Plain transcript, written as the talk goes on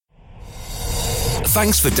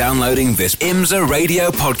Thanks for downloading this IMSA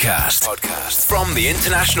radio podcast from the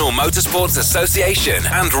International Motorsports Association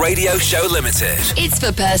and Radio Show Limited. It's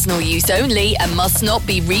for personal use only and must not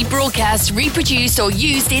be rebroadcast, reproduced or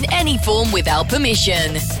used in any form without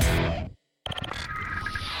permission.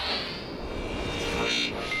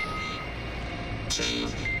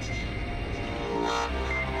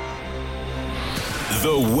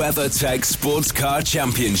 The WeatherTech Sports Car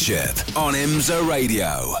Championship on IMSA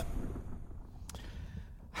Radio.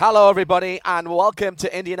 Hello everybody and welcome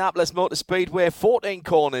to Indianapolis Motor Speedway. 14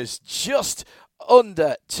 corners, just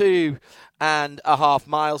under 2.5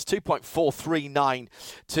 miles, 2.439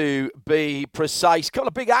 to be precise. Couple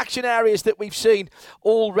of big action areas that we've seen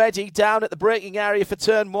already. Down at the braking area for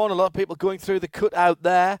turn 1, a lot of people going through the cutout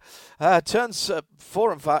there. Turns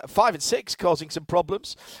 4 and 5 and 6 causing some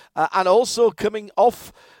problems. And also coming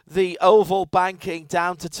off the oval banking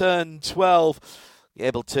down to turn 12, you're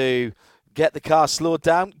able to get the car slowed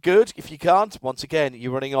down. Good. If you can't, once again,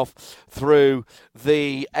 you're running off through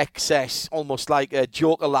the excess, almost like a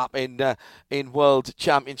joker lap in World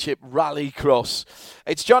Championship Rallycross.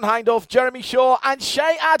 It's John Hindhaugh, Jeremy Shaw and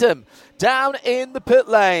Shay Adam down in the pit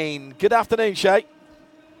lane. Good afternoon, Shay.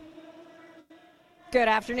 Good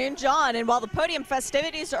afternoon, John. And while the podium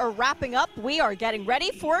festivities are wrapping up, we are getting ready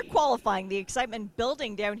for qualifying. The excitement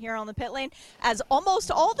building down here on the pit lane as almost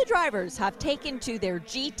all the drivers have taken to their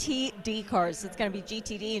GTD cars. It's going to be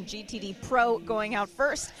GTD and GTD Pro going out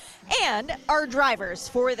first. And our drivers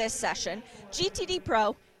for this session, GTD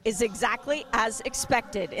Pro is exactly as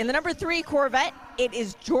expected. In the number 3 Corvette, it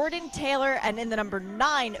is Jordan Taylor, and in the number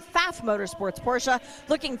 9 Pfaff Motorsports Porsche,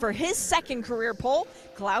 looking for his second career pole,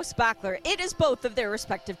 Klaus Bachler. It is both of their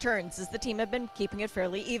respective turns, as the team have been keeping it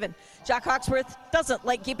fairly even. Jack Hawksworth doesn't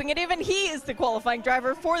like keeping it even. He is the qualifying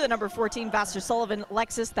driver for the number 14 Vassar Sullivan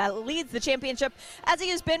Lexus that leads the championship, as he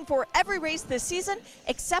has been for every race this season,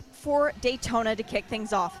 except for Daytona to kick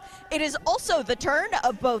things off. It is also the turn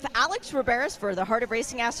of both Alex Riberas for the Heart of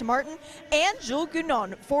Racing Aston Martin and Jules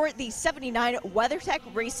Gounon for the 79 WeatherTech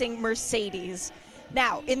Racing Mercedes.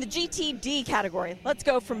 Now, in the GTD category, let's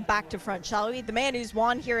go from back to front, shall we? The man who's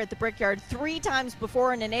won here at the Brickyard 3 times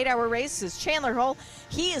before in an 8-hour race is Chandler Hull.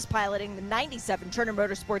 He is piloting the 97 Turner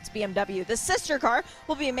Motorsports BMW. The sister car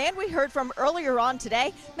will be a man we heard from earlier on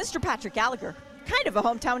today, Mr. Patrick Gallagher. Kind of a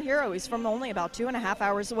hometown hero. He's from only about 2.5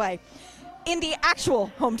 hours away. In the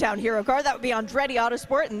actual hometown hero car, that would be Andretti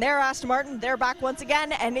Autosport, and their Aston Martin, they're back once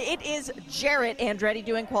again, and it is Jarrett Andretti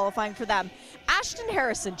doing qualifying for them. Ashton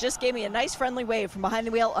Harrison just gave me a nice friendly wave from behind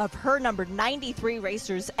the wheel of her number 93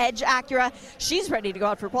 Racers Edge Acura. She's ready to go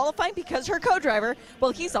out for qualifying because her co-driver, well,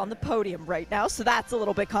 he's on the podium right now, so that's a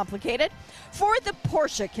little bit complicated. For the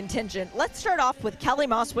Porsche contingent, let's start off with Kelly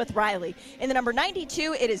Moss with Riley. In the number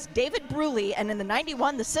 92, it is David Bruley, and in the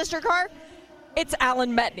 91, the sister car, it's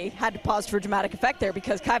Alan Metney. Had to pause for dramatic effect there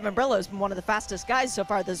because Kai Van Brillo has been one of the fastest guys so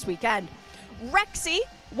far this weekend. Rexy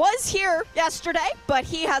was here yesterday, but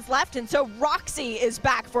he has left, and so Roxy is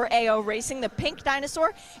back for AO Racing. The pink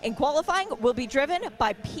dinosaur in qualifying will be driven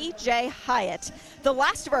by PJ Hyatt. The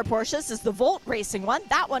last of our Porsches is the Volt Racing one.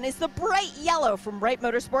 That one is the bright yellow from Wright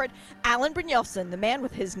Motorsport. Alan Brynjolfsson, the man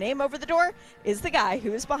with his name over the door, is the guy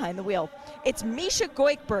who is behind the wheel. It's Misha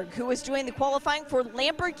Goikberg who is doing the qualifying for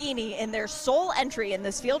Lamborghini in their sole entry in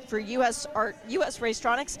this field for US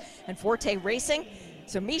Racetronics and Forte Racing.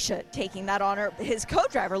 So Misha taking that honor. His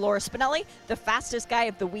co-driver, Laura Spinelli, the fastest guy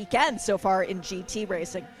of the weekend so far in GT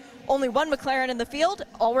racing. Only one McLaren in the field,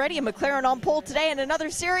 already a McLaren on pole today in another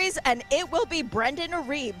series, and it will be Brendan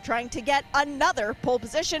Arieb trying to get another pole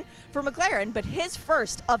position for McLaren, but his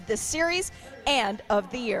first of the series and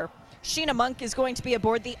of the year. Sheena Monk is going to be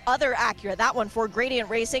aboard the other Acura, that one for Gradient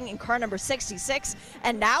Racing in car number 66.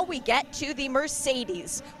 And now we get to the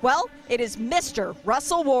Mercedes. Well, it is Mr.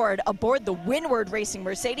 Russell Ward aboard the Windward Racing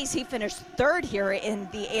Mercedes. He finished 3rd here in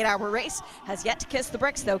the 8-hour race. Has yet to kiss the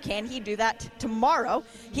bricks, though. Can he do that tomorrow?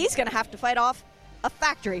 He's going to have to fight off a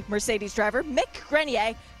factory Mercedes driver, Mick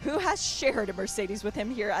Grenier, who has shared a Mercedes with him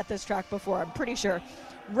here at this track before, I'm pretty sure.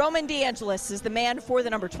 Roman DeAngelis is the man for the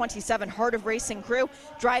number 27 Heart of Racing crew,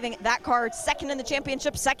 driving that car 2nd in the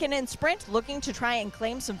championship, 2nd in sprint, looking to try and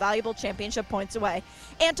claim some valuable championship points away.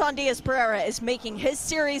 Anton Diaz-Pereira is making his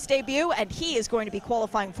series debut, and he is going to be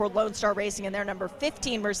qualifying for Lone Star Racing in their number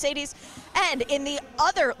 15 Mercedes. And in the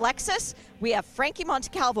other Lexus, we have Frankie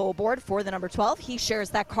Montecalvo aboard for the number 12. He shares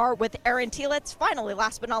that car with Aaron Telitz. Finally,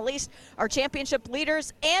 last but not least, our championship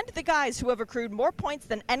leaders and the guys who have accrued more points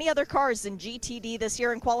than any other cars in GTD this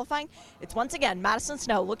year in qualifying. It's once again Madison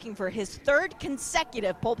Snow looking for his 3rd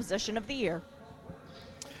consecutive pole position of the year.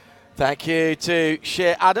 Thank you to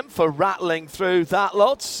Shea Adam for rattling through that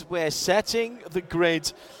lot. We're setting the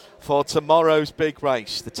grid for tomorrow's big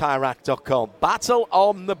race, the TireRack.com. Battle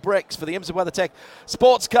on the bricks for the IMSA WeatherTech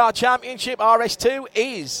Sports Car Championship. RS2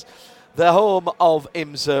 is the home of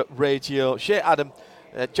IMSA Radio. Shea Adam,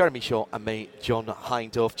 Jeremy Shaw and me, John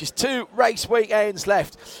Hindorf. Just 2 race weekends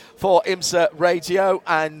left for IMSA Radio,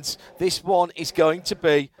 and this one is going to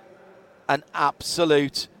be an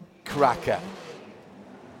absolute cracker.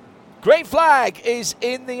 Green flag is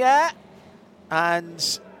in the air,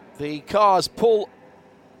 and the cars pull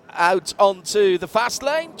out onto the fast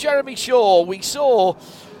lane. Jeremy Shaw, we saw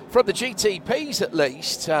from the GTPs at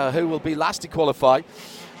least, who will be last to qualify,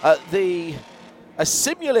 a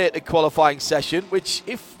simulated qualifying session, which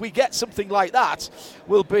if we get something like that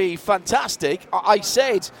will be fantastic. I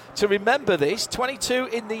said to remember this, 22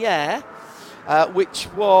 in the air,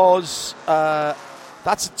 which was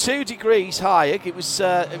that's 2 degrees higher. It was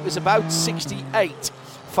about 68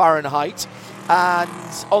 Fahrenheit,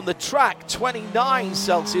 and on the track 29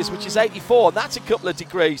 Celsius, which is 84, and that's a couple of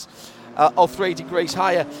degrees or 3 degrees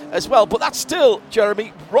higher as well. But that's still,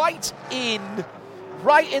 Jeremy, right in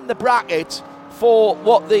the bracket for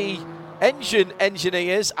what the engine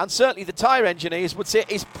engineers and certainly the tyre engineers would say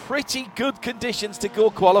is pretty good conditions to go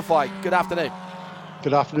qualifying. Good afternoon.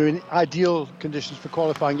 Good afternoon. Ideal conditions for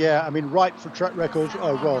qualifying, yeah. I mean, right for track records.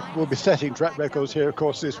 Oh, well, we'll be setting track records here, of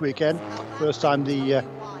course, this weekend. First time the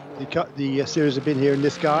series have been here in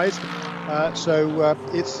this guise. So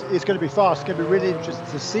it's going to be fast. It's going to be really interesting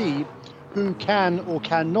to see who can or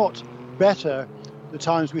cannot better the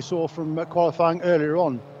times we saw from qualifying earlier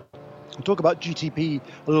on. We'll talk about GTP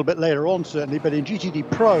a little bit later on, certainly, but in GTD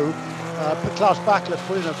Pro, Klaus Bachler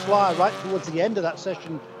put in a flyer right towards the end of that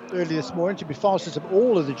session early this morning to be fastest of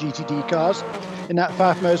all of the GTD cars in that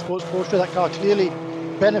Pfaff Motorsports Porsche. That car clearly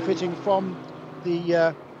benefiting from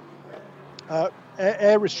the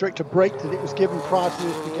air restrictor brake that it was given prior to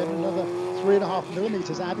this weekend. Another 3.5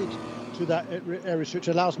 millimeters added to that air restrictor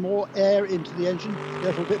allows more air into the engine,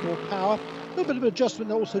 therefore a bit more power. A little bit of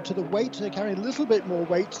adjustment also to the weight. They're carrying a little bit more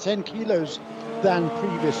weight, 10 kilos than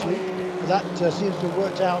previously. That seems to have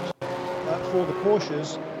worked out for the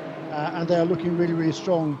Porsches, and they are looking really, really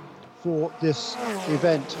strong for this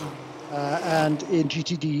event. And in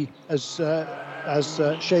GTD, as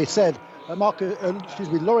Shea said,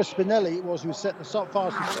 Loris Spinelli was who set the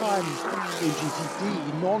fastest time in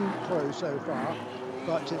GTD, non-pro so far,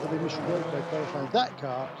 but it'll be Michel Roquet qualifying that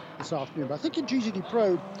car this afternoon. But I think in GTD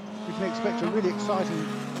Pro, we can expect a really exciting,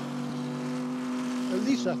 at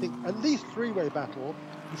least 3-way battle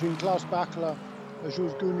between Klaus Bachler,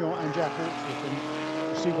 Jules Gounon and Jack Ortwick, and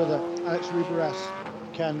we'll see whether Alex Riberas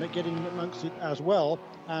can get in amongst it as well.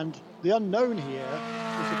 And the unknown here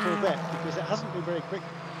is the Corvette, because it hasn't been very quick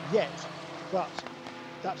yet, but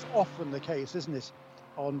that's often the case, isn't it?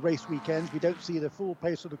 On race weekends, we don't see the full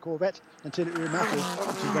pace of the Corvette until it really matters,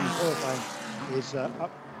 which is when qualifying is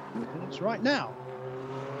up. And it's right now.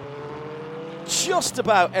 Just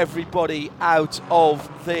about everybody out of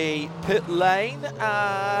the pit lane.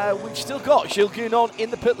 We've still got Jules Gounon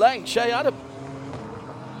in the pit lane. Shea Adam.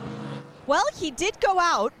 Well, he did go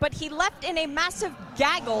out, but he left in a massive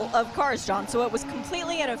gaggle of cars, John, so it was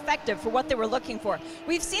completely ineffective for what they were looking for.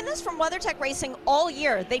 We've seen this from WeatherTech Racing all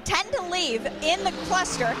year. They tend to leave in the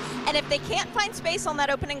cluster, and if they can't find space on that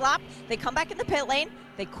opening lap, they come back in the pit lane,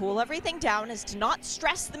 they cool everything down as to not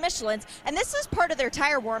stress the Michelins, and this is part of their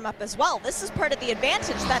tire warm-up as well. This is part of the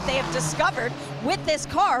advantage that they have discovered with this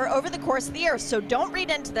car over the course of the year. So don't read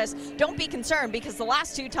into this, don't be concerned, because the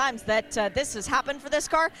last 2 times that this has happened for this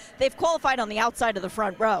car, they've qualified on the outside of the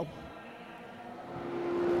front row.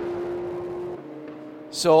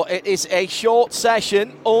 So it is a short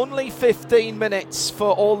session, only 15 minutes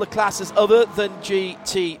for all the classes other than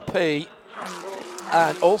GTP.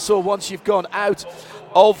 And also once you've gone out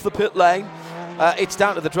of the pit lane, it's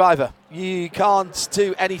down to the driver. You can't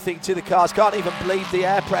do anything to the cars, can't even bleed the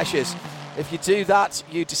air pressures. If you do that,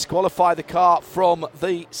 you disqualify the car from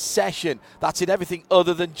the session. That's in everything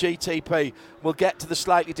other than GTP. We'll get to the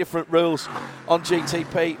slightly different rules on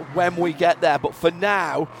GTP when we get there. But for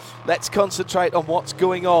now, let's concentrate on what's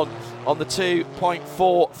going on the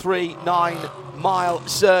 2.439 mile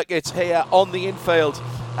circuit here on the infield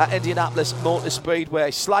at Indianapolis Motor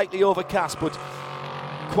Speedway. Slightly overcast, but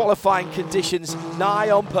qualifying conditions nigh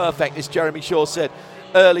on perfect, as Jeremy Shaw said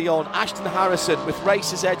early on. Ashton Harrison with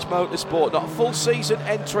Racers Edge Motorsport, not a full season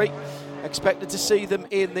entry. Expected to see them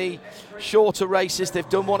in the shorter races. They've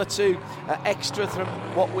done 1 or 2 extra from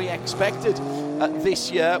what we expected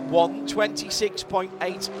this year.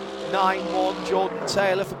 1:26.891. Jordan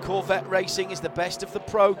Taylor for Corvette Racing is the best of the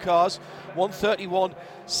pro cars.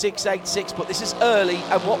 1:31.686. But this is early,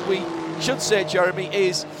 and what we should say, Jeremy,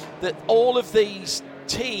 is that all of these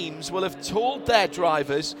teams will have told their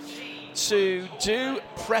drivers to do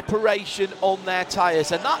preparation on their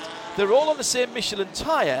tyres, and that they're all on the same Michelin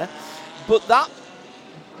tyre, but that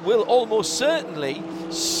will almost certainly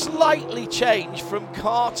slightly change from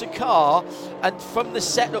car to car and from the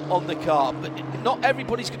setup on the car. But not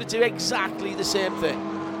everybody's going to do exactly the same thing.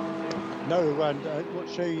 No, and what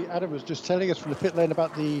Shay Adam was just telling us from the pit lane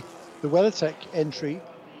about the WeatherTech entry,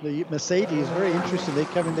 the Mercedes, very interesting. They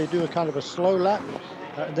come in, they do a kind of a slow lap,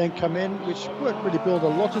 and then come in, which won't really build a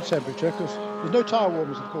lot of temperature because there's no tyre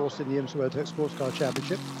warmers, of course, in the IMSA WeatherTech Sports Car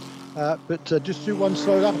Championship. But just do one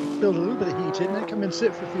slow lap, build a little bit of heat in, then come and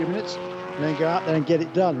sit for a few minutes, and then go out there and get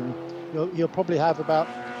it done. He'll probably have about,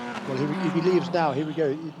 well, if he leaves now, here we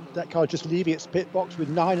go. That car just leaving its pit box with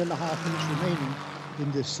 9.5 minutes remaining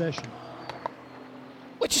in this session.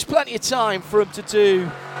 Which is plenty of time for him to do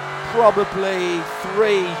probably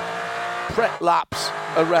 3 prep laps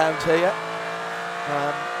around here.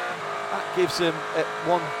 That gives him at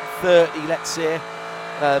 1:30, let's say.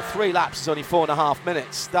 3 laps is only 4.5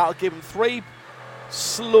 minutes. That'll give him 3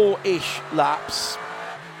 slow-ish laps,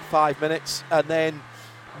 5 minutes, and then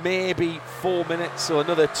maybe 4 minutes or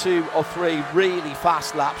another 2 or 3 really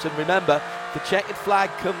fast laps. And remember, the checkered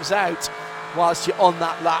flag comes out whilst you're on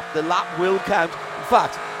that lap. The lap will count. In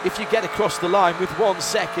fact, if you get across the line with 1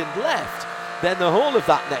 second left, then the whole of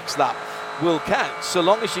that next lap will count, so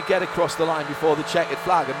long as you get across the line before the checkered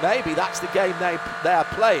flag. And maybe that's the game they are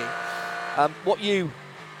playing. What you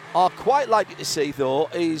are quite likely to see, though,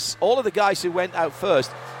 is all of the guys who went out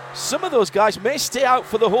first, some of those guys may stay out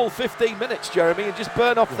for the whole 15 minutes, Jeremy, and just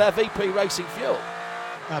burn off their VP Racing fuel.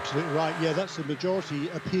 Absolutely right. Yeah, that's the majority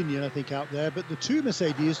opinion, I think, out there. But the 2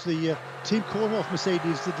 Mercedes, the Team Cornwall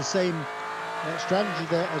Mercedes did the same strategy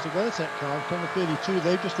there as a WeatherTech car. On the 32,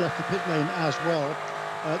 they've just left the pit lane as well.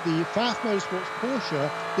 The Pfaff Motorsports Porsche,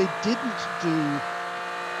 they didn't do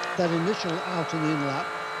that initial out and in lap.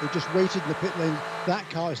 They just waited in the pit lane. That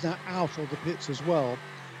car is now out of the pits as well.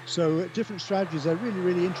 So different strategies are really,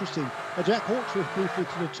 really interesting. Jack Hawksworth briefly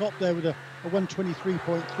to the top there with a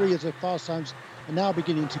 1:23.3 as the fast times are now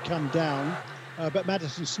beginning to come down. But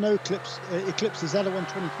Madison Snow eclipses that at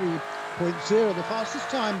 1:23.0. The fastest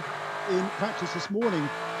time in practice this morning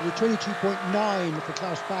was 22.9 for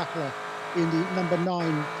Klaus Bachler in the number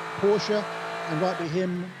 9 Porsche, and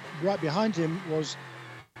right behind him was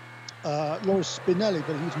Loris Spinelli,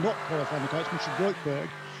 but he's not qualifying the car. It's Mitchell Broekberg.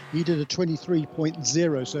 He did a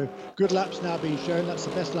 23.0, so good laps now being shown. That's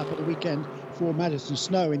the best lap of the weekend for Madison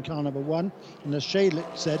Snow in car number 1, and as Shay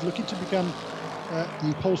said, looking to become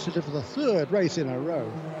the pole sitter for the 3rd race in a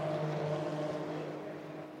row.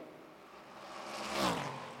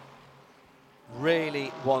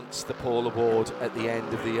 Really wants the pole award at the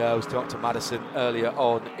end of the year. I was talking to Madison earlier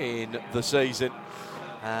on in the season,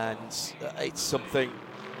 and it's something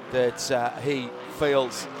that he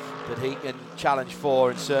feels that he can challenge for,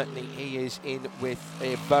 and certainly he is in with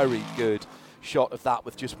a very good shot of that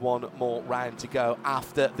with just one more round to go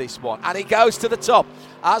after this one. And he goes to the top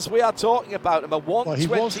as we are talking about him, a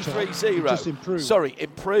 1:23.0. Just improved. Sorry,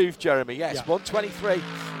 improved, Jeremy, yes, yeah.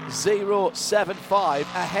 1:23.075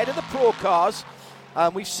 ahead of the pro cars.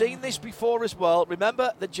 We've seen this before as well.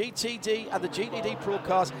 Remember, the GTD and the GTD Pro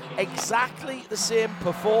cars, exactly the same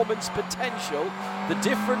performance potential. The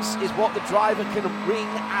difference is what the driver can wring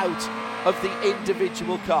out of the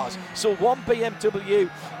individual cars. So one BMW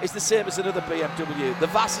is the same as another BMW. The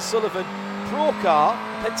Vasser Sullivan Pro car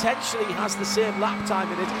potentially has the same lap time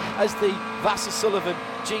in it as the Vasser Sullivan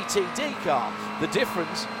GTD car. The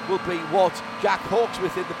difference will be what Jack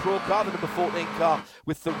Hawksworth in the Pro car, the number 14 car,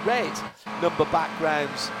 with the red number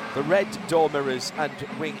backgrounds, the red door mirrors and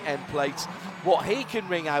wing end plates, what he can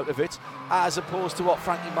wring out of it, as opposed to what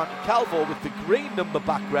Frankie Montecalvo with the green number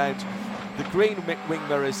background, the green wing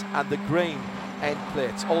mirrors and the green end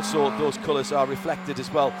plates. Also, those colours are reflected as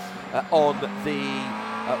well on the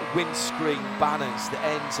windscreen banners, the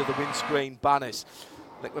ends of the windscreen banners.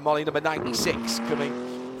 Nick Molly, number 96, coming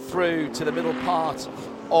through to the middle part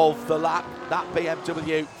of the lap. That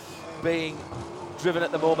BMW being driven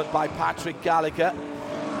at the moment by Patrick Gallagher,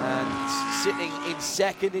 and sitting in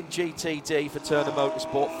 2nd in GTD for Turner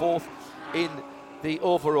Motorsport, 4th in the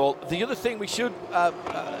overall. The other thing we should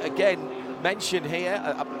again mention here,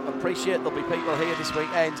 I appreciate there'll be people here this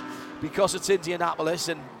weekend because it's Indianapolis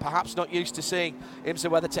and perhaps not used to seeing IMSA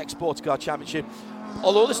WeatherTech Sports Car Championship.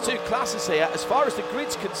 Although there's 2 classes here, as far as the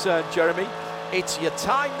grid's concerned, Jeremy, It's your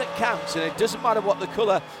time that counts, and it doesn't matter what the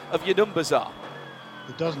colour of your numbers are.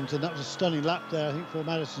 It doesn't, and that was a stunning lap there, I think, for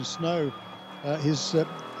Madison Snow. His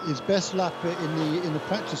best lap in the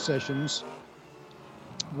practice sessions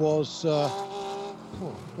was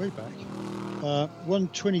way back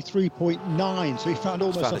 1:23.9. So he found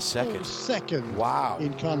almost a second. Wow!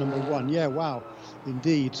 In car number 1. Yeah, wow,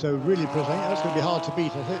 indeed. So really impressive. I think that's going to be hard to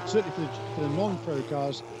beat. I think certainly for the non-pro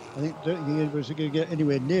cars, I think don't think anyone's going to get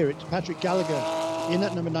anywhere near it. Patrick Gallagher in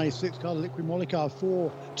that number 96 car, the Liqui Moly car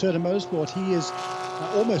for Turner Motorsport. He is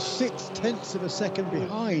almost 0.6 of a second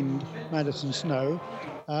behind Madison Snow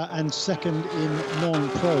and second in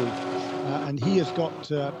non-pro. And he has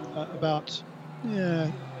got about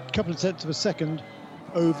a couple of tenths of a second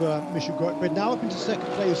over Michel Goit. But now up into second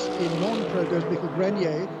place in non-pro goes Michael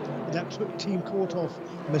Grenier. That team caught off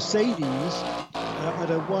Mercedes at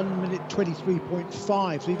a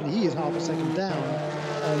 1:23.5. So even he is half a second down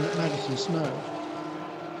on Madison Snow.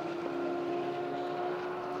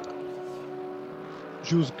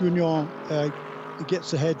 Jules Gounon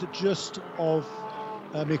gets ahead just of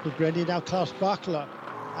Michael Grenier. Now Klaus Bachler,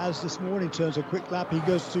 as this morning, turns a quick lap. He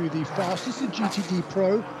goes to the fastest in GTD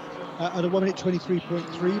Pro at a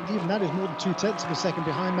 1:23.3. But even that is more than 0.2 of a second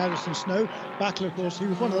behind Madison Snow. Bachler, of course, he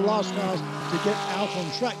was one of the last cars to get out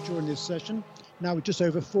on track during this session. Now with just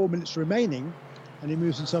over 4 minutes remaining, and he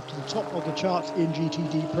moves himself to the top of the charts in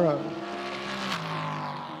GTD Pro.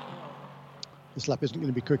 This lap isn't going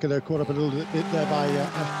to be quicker. They're caught up a little bit there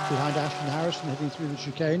behind Ashton Harrison heading through the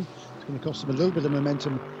chicane. It's going to cost them a little bit of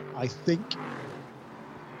momentum, I think.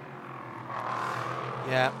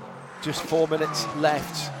 Yeah, just 4 minutes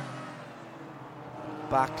left.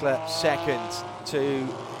 Bachler second,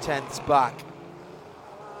 0.2 back.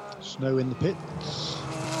 Snow in the pits.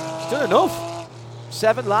 He's done enough.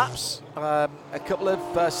 7 laps, a couple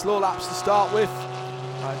of slow laps to start with,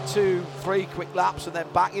 2-3 quick laps, and then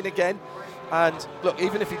back in again. And look,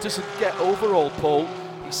 even if he doesn't get overall pole,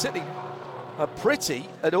 he's sitting pretty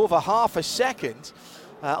at over half a second.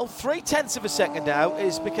 0.3 of a second now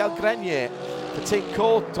is Michael Grenier. The team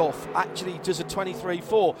Korthoff actually does a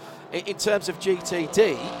 23.4 in terms of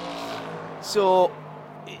GTD. So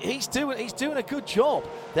he's doing a good job.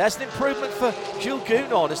 There's an improvement for Jules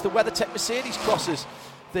Gounon as the WeatherTech Mercedes crosses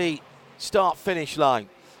the start-finish line.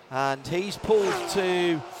 And he's pulled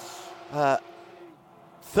to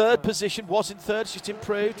third position, was in third, just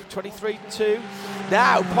improved, 23.2.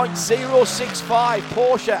 Now 0.065,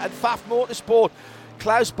 Porsche and Pfaff Motorsport.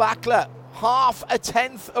 Klaus Bachler, half a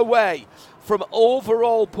tenth away from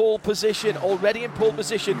overall pole position, already in pole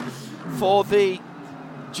position for the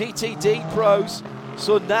GTD pros.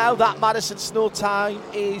 So now that Madison Snow time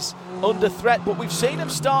is under threat, but we've seen him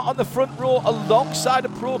start on the front row alongside a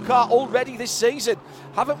pro car already this season,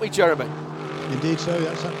 haven't we, Jeremy? Indeed, so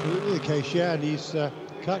that's absolutely the case, yeah. And he's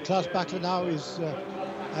Klaus Bachler now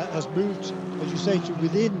has moved, as you say, to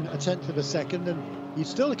within a tenth of a second, and he's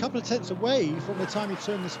still a couple of tenths away from the time he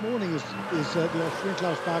turned this morning is the Austrian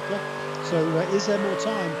Klaus Bachler. So is there more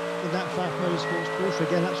time in that Pfaff Motorsports Porsche?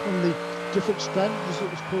 Again, that's one of the different strategies that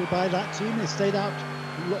was pulled by that team. It stayed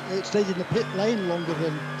in the pit lane longer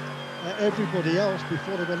than everybody else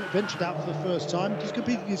before they ventured out for the first time. He's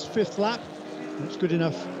completed his 5th lap, and it's good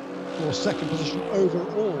enough for second position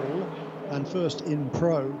overall and first in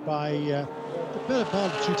pro by the better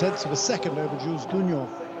part of 0.2 of a second over Jules Gounon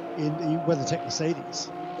in the WeatherTech Mercedes.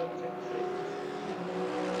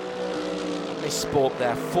 Misspoke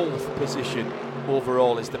there, 4th position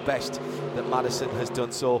overall is the best that Madison has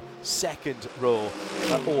done, so second row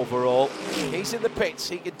overall. He's in the pits,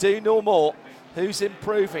 he can do no more. Who's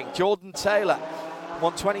improving? Jordan Taylor,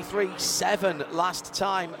 1:23.7 last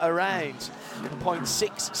time around,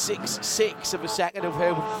 0.666 of a second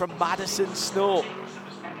over from Madison Snow.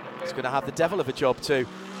 He's going to have the devil of a job to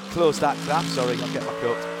close that gap. Sorry, I'll get my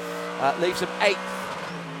coat. Leaves him 8th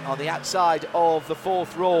on the outside of the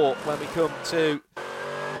 4th row when we come to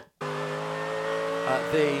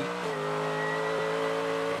the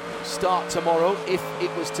start tomorrow, if it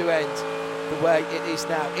was to end the way it is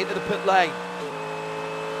now. Into the pit lane,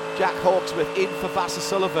 Jack Hawksworth in for Vasser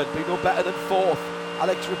Sullivan, be no better than 4th.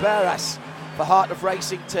 Alex Riberas for Heart of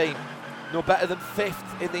Racing team, no better than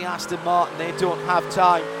 5th in the Aston Martin. They don't have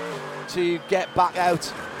time to get back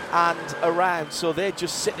out and around, so they're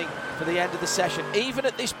just sitting for the end of the session. Even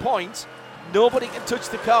at this point, nobody can touch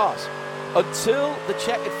the cars until the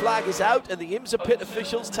checkered flag is out and the IMSA pit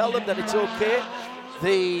officials tell them that it's okay.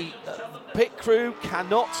 The pit crew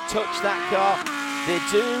cannot touch that car. They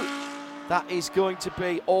do, that is going to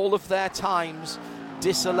be all of their times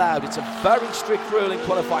disallowed. It's a very strict rule in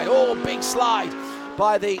qualifying. Oh, big slide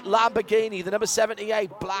by the Lamborghini, the number 78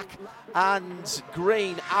 black and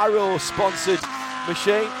green Arrow sponsored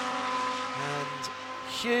machine. And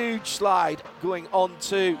huge slide going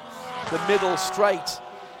onto the middle straight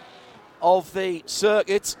of the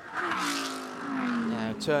circuit.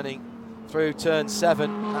 Now turning through turn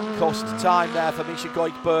 7. That cost time there for Misha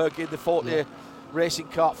Goikberg in the Fortier racing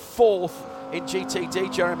car. 4th in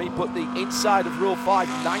GTD, Jeremy, but the inside of row 5,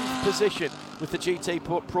 9th position with the GT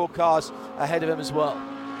Pro cars ahead of him as well.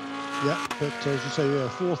 Yeah, but as you say,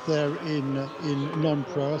 4th there in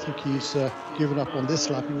non-pro. I think he's given up on this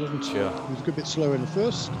lap. He wasn't. Sure. He was a good bit slower in the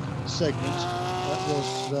first segment. That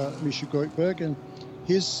was Misha Goikberg, and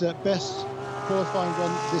his best qualifying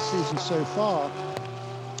run this season so far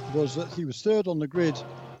was that he was 3rd on the grid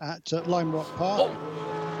at Lime Rock Park.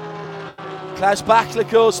 Klaus Bachler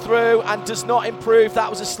goes through and does not improve. That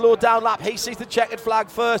was a slow down lap. He sees the checkered flag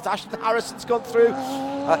first. Ashton Harrison's gone through.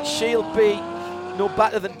 She'll be no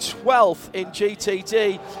better than 12th in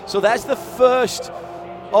GTD. So there's the first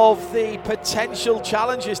of the potential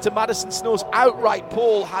challenges to Madison Snow's outright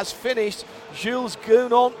pole has finished. Jules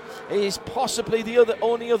Gounon is possibly the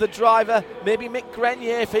only other driver. Maybe Mick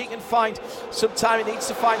Grenier, if he can find some time. He needs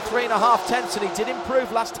to find 3.5 tenths, and he did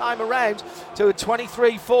improve last time around to a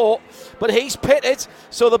 23.4. But he's pitted,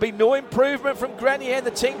 so there'll be no improvement from Grenier.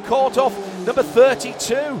 The team caught off number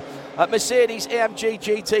 32 at Mercedes AMG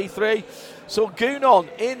GT3. So Gounon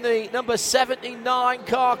in the number 79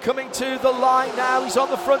 car coming to the line now. He's on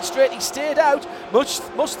the front straight. He stayed out.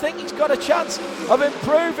 Must think he's got a chance of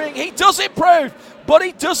improving. He does improve, but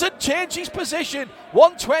he doesn't change his position.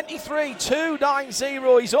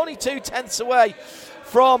 123.290. He's only 2 tenths away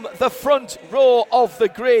from the front row of the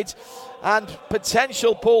grid and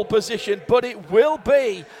potential pole position, but it will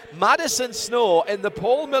be Madison Snow in the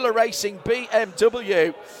Paul Miller Racing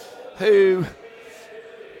BMW who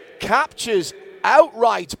captures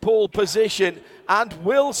outright pole position and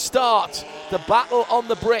will start the battle on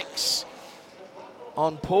the bricks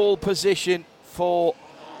on pole position for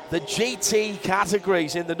the GT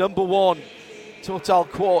categories in the number 1 Total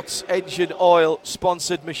Quartz engine oil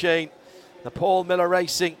sponsored machine. The Paul Miller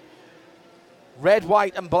Racing red,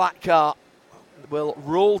 white and black car will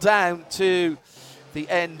roll down to the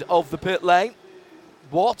end of the pit lane.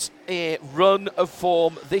 What a run of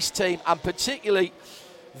form this team, and particularly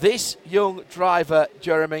this young driver,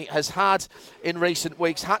 Jeremy, has had in recent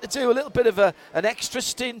weeks. Had to do a little bit of an extra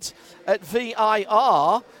stint at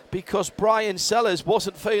VIR because Brian Sellers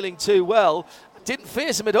wasn't feeling too well. Didn't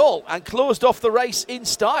face him at all and closed off the race in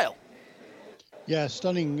style. Yeah,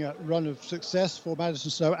 stunning run of success for Madison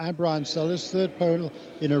Snow and Brian Sellers. 3rd pole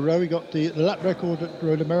in a row. He got the lap record at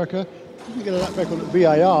Road America. Didn't get a lap record at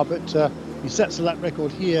VIR, but he sets the lap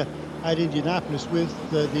record here at Indianapolis with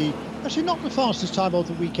actually not the fastest time of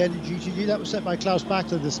the weekend in GTD. That was set by Klaus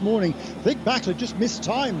Bachler this morning. I think Bachler just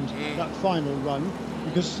mistimed that final run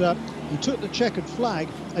because he took the checkered flag,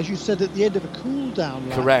 as you said, at the end of a cool-down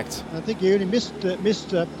lap. Correct. And I think he only missed the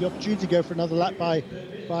opportunity to go for another lap by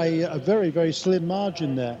a very, very slim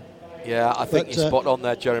margin there. Yeah, I think you're spot on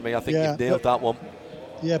there, Jeremy. I think you've nailed that one.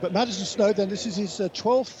 Yeah, but Madison Snow, then, this is his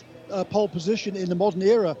 12th pole position in the modern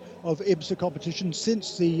era of IMSA competition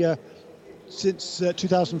since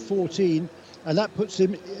 2014, and that puts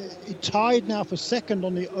him tied now for 2nd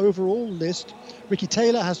on the overall list. Ricky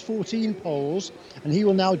Taylor has 14 poles, and he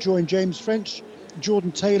will now join James French,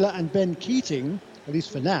 Jordan Taylor and Ben Keating, at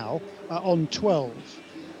least for now, on 12.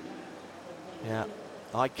 Yeah,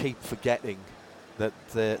 I keep forgetting that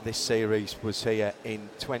this series was here in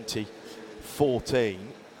 2014,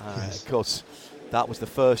 because that was the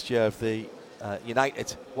first year of the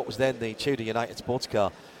United, what was then the Tudor United Sports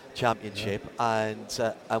Car Championship, and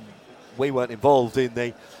we weren't involved in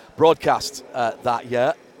the broadcast that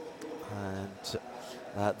year, and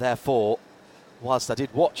therefore, whilst I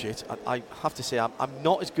did watch it, I have to say I'm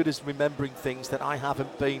not as good as remembering things that I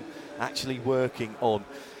haven't been actually working on.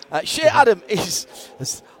 Shea Adam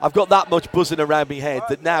I've got that much buzzing around my head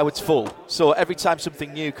that now it's full, so every time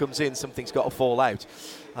something new comes in, something's got to fall out.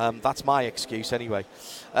 That's my excuse anyway,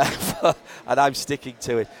 and I'm sticking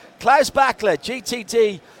to it. Klaus Bachler,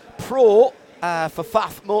 GTD Pro for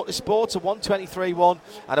Pfaff Motorsports, a 123.1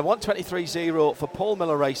 and a 123.0 for Paul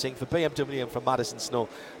Miller Racing for BMW and for Madison Snow.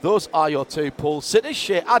 Those are your 2 pole sitters.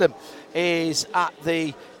 Shea Adam is at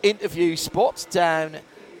the interview spot down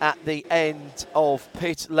at the end of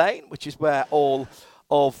pit lane, which is where all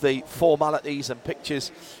of the formalities and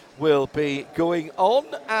pictures will be going on,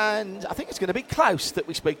 and I think it's going to be Klaus that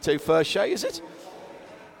we speak to first, Shea, is it?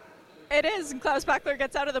 It is, and Klaus Bachler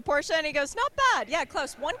gets out of the Porsche and he goes, not bad. Yeah,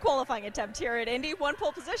 Klaus, 1 qualifying attempt here at Indy, 1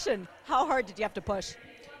 pole position. How hard did you have to push?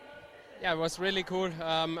 Yeah, it was really cool.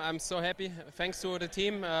 I'm so happy. Thanks to the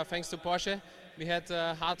team, thanks to Porsche. We had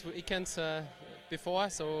hard weekends before,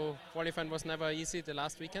 so qualifying was never easy the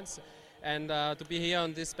last weekends. And to be here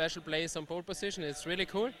on this special place on pole position, it's really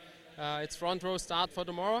cool. It's front row start for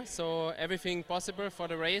tomorrow, so everything possible for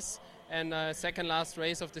the race and second last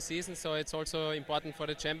race of the season. So it's also important for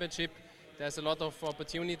the championship. There's a lot of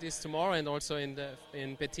opportunities tomorrow and also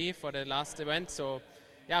in Petit for the last event. So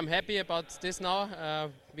yeah, I'm happy about this now.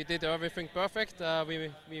 We did everything perfect.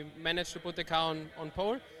 We managed to put the car on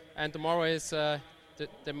pole, and tomorrow is the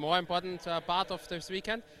more important part of this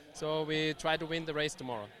weekend. So we try to win the race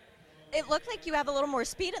tomorrow. It looked like you have a little more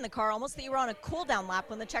speed in the car, almost that you were on a cool-down lap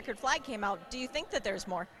when the checkered flag came out. Do you think that there's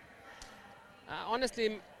more?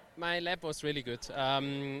 Honestly, my lap was really good.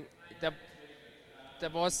 There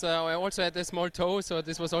was I also had a small toe, so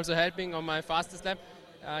this was also helping on my fastest lap.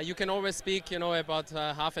 You can always speak, about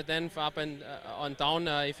half a tenth up and on down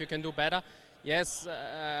if you can do better. Yes,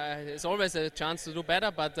 there's always a chance to do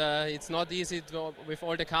better, but it's not easy with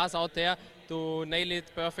all the cars out there to nail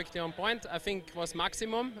it perfectly on point. I think it was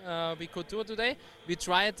maximum we could do today. We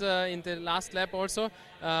tried in the last lap also,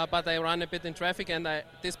 but I ran a bit in traffic, and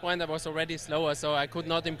at this point I was already slower, so I could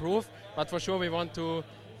not improve. But for sure we want to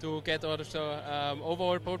get also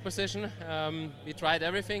overall pole position. We tried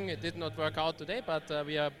everything. It did not work out today, but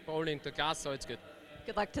we are poling the cars, so it's good.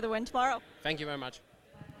 Good luck to the win tomorrow. Thank you very much.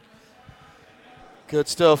 Good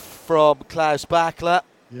stuff from Klaus Bachler.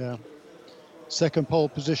 Yeah. Second pole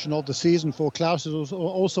position of the season for Klaus. Is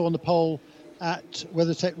also on the pole at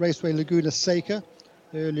WeatherTech Raceway Laguna Seca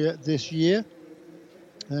earlier this year.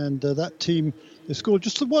 And that team, they scored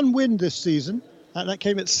just the one win this season. And that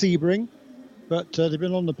came at Sebring. But they've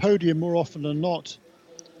been on the podium more often than not.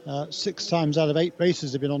 6 times out of 8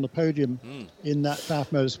 races they've been on the podium in that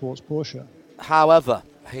Pfaff Motorsports Porsche. However,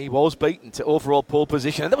 he was beaten to overall pole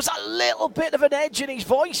position. And there was a little bit of an edge in his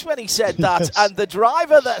voice when he said that. Yes. And the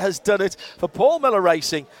driver that has done it for Paul Miller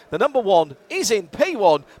Racing, the number 1, is in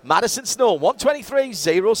P1, Madison Snow,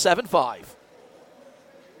 1:23.075.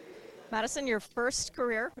 Madison, your first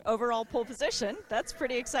career overall pole position. That's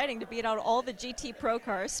pretty exciting to beat out all the GT Pro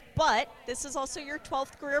cars. But this is also your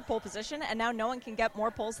 12th career pole position, and now no one can get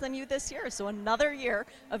more poles than you this year. So another year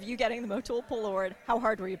of you getting the Motul Pole Award. How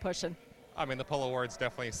hard were you pushing? I mean, the pole award's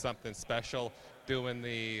definitely something special. Doing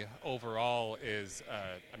the overall is,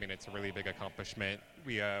 it's a really big accomplishment.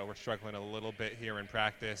 We were struggling a little bit here in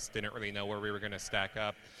practice, didn't really know where we were going to stack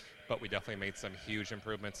up, but we definitely made some huge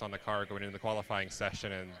improvements on the car going into the qualifying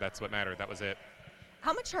session, and that's what mattered. That was it.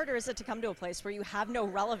 How much harder is it to come to a place where you have no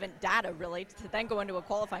relevant data, really, to then go into a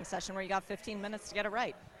qualifying session where you got 15 minutes to get it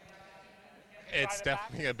right? It's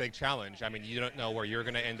definitely a big challenge. I mean, you don't know where you're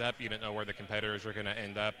going to end up. You don't know where the competitors are going to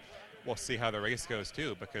end up. We'll see how the race goes,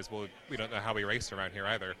 too, because we don't know how we race around here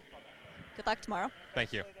either. Good luck tomorrow.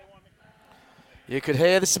 Thank you. You could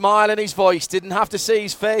hear the smile in his voice. Didn't have to see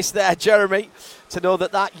his face there, Jeremy, to know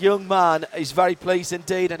that young man is very pleased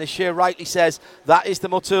indeed. And as Shea rightly says, that is the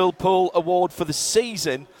Motul Pole Award for the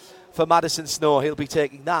season for Madison Snow. He'll be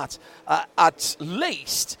taking that at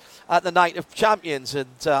least at the Night of Champions. And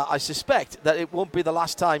I suspect that it won't be the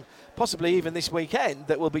last time, possibly even this weekend,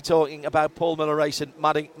 that we'll be talking about Paul Miller Racing,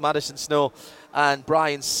 Madison Snow and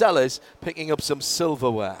Brian Sellers picking up some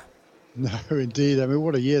silverware. No, indeed. I mean,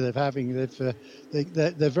 what a year they're having.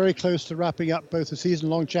 They're very close to wrapping up both the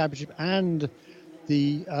season-long championship and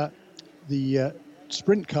the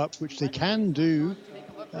Sprint Cup, which they can do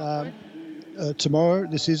tomorrow.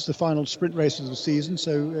 This is the final sprint race of the season,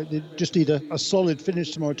 so they just need a solid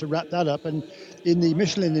finish tomorrow to wrap that up. And in the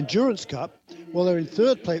Michelin Endurance Cup, well, they're in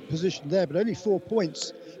third position there, but only 4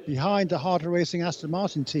 points behind the harder racing Aston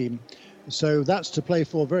Martin team. So that's to play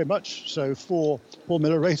for very much so for Paul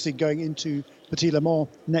Miller Racing going into Petit Le Mans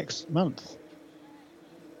next month.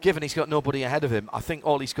 Given he's got nobody ahead of him, I think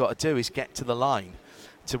all he's got to do is get to the line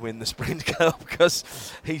to win the Sprint Cup, because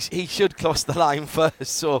he should cross the line first,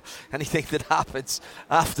 so anything that happens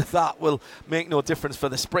after that will make no difference for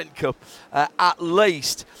the Sprint Cup at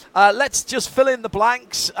least. Let's just fill in the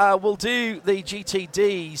blanks. We'll do the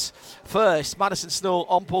GTDs first. Madison Snow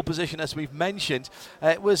on pole position, as we've mentioned.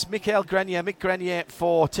 It was Mick Grenier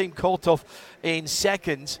for Team Korthoff in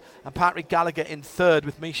second, and Patrick Gallagher in third,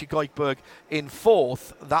 with Misha Goikberg in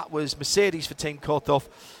fourth. That was Mercedes for Team Korthoff.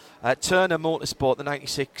 Turner Motorsport, the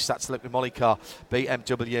 96, that's the Liquid Moly car,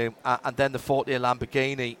 BMW, and then the 40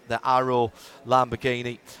 Lamborghini, the Arrow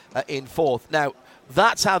Lamborghini in fourth. Now,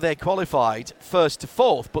 that's how they qualified first to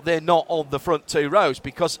fourth, but they're not on the front 2 rows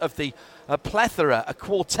because of the plethora, a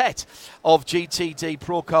quartet of GTD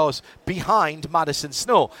Pro cars behind Madison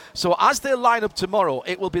Snow. So as they line up tomorrow,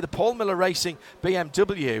 it will be the Paul Miller Racing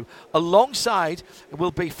BMW. Alongside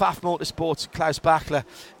will be Pfaff Motorsports Klaus Bachler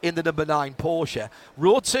in the number 9 Porsche.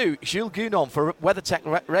 Row 2, Jules Gounon for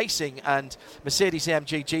WeatherTech Racing and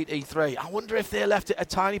Mercedes-AMG GT3. I wonder if they left it a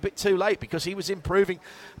tiny bit too late, because he was improving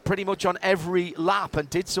pretty much on every lap and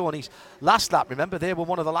did so on his last lap. Remember, they were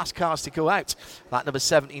one of the last cars to go out. That number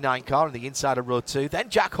 79 car on the inside of row 2. Then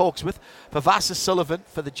Jack Hawksworth for Vassar Sullivan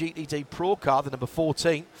for the GTD Pro car, the number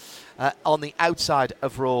 14, on the outside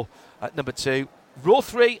of row number 2. Row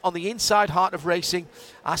 3 on the inside, Heart of Racing,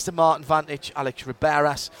 Aston Martin Vantage, Alex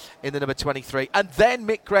Riberas in the number 23. And then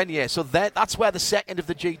Mick Grenier. So that's where the second of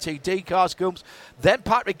the GTD cars comes. Then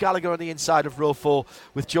Patrick Gallagher on the inside of row 4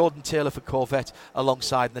 with Jordan Taylor for Corvette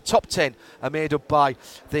alongside. And the top 10 are made up by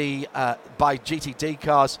by GTD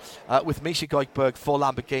cars with Misha Goikberg for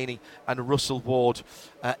Lamborghini and Russell Ward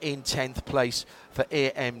in 10th place for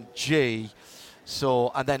AMG.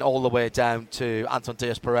 So, and then all the way down to Anton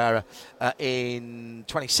Diaz Pereira in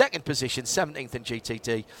 22nd position, 17th in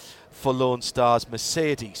GTD for Lone Stars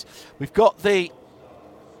Mercedes. We've got the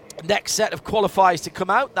next set of qualifiers to come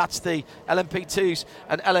out. That's the LMP2s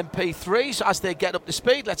and LMP3s. So as they get up to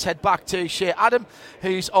speed, let's head back to Shea Adam,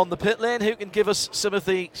 who's on the pit lane, who can give us some of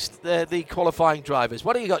the qualifying drivers.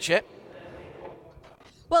 What do you got, Shea?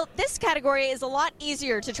 Well, this category is a lot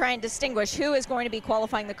easier to try and distinguish who is going to be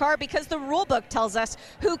qualifying the car, because the rule book tells us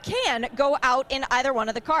who can go out in either one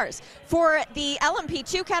of the cars. For the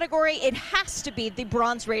LMP2 category, it has to be the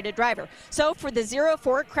bronze-rated driver. So for the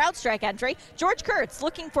 04 CrowdStrike entry, George Kurtz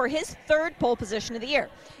looking for his 3rd pole position of the year.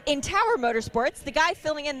 In Tower Motorsports, the guy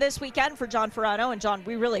filling in this weekend for John Ferrano, and John,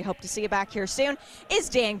 we really hope to see you back here soon, is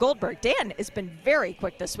Dan Goldberg. Dan has been very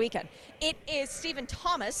quick this weekend. It is Stephen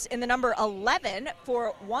Thomas in the number 11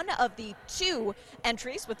 for one of the 2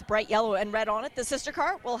 entries with the bright yellow and red on it. The sister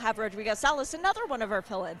car will have Rodrigo Salas, another one of our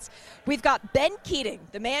fill-ins. We've got Ben Keating,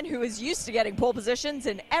 the man who is used to getting pole positions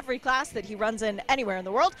in every class that he runs in anywhere in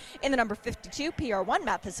the world, in the number 52 PR1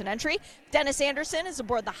 Matheson entry. Dennis Anderson is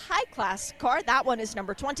aboard the high-class car. That one is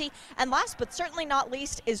number 20. And last but certainly not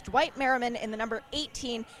least is Dwight Merriman in the number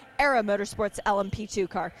 18 Era Motorsports LMP2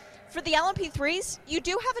 car. For the LMP3s, you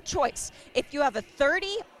do have a choice. If you have a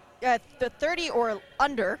 30 or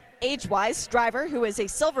under age-wise driver who is a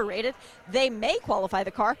silver rated, they may qualify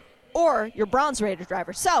the car, or your bronze rated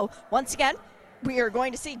driver. So once again, we are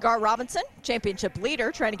going to see Gar Robinson, championship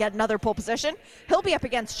leader, trying to get another pole position. He'll be up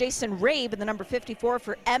against Jason Rabe in the number 54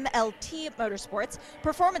 for MLT Motorsports.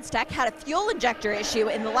 Performance Tech had a fuel injector issue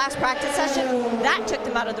in the last practice session. That took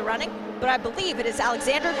them out of the running, but I believe it is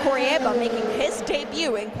Alexander Koryeba making his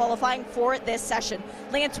debut in qualifying for this session.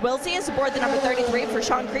 Lance Wilsey is aboard the number 33 for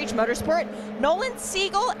Sean Creech Motorsport. Nolan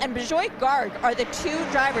Siegel and Bejoy Garg are the 2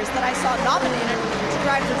 drivers that I saw nominated to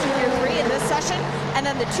drive for Junior 3 in this session. And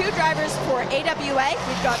then the 2 drivers for AWA,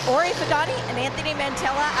 we've got Ori Fadani and Anthony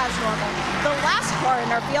Mantella as normal. The last car in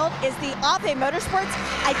our field is the Ave Motorsports.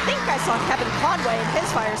 I think I saw Kevin Conway in his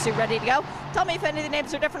fire suit ready to go. Tell me if any of the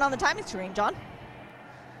names are different on the timing screen, John.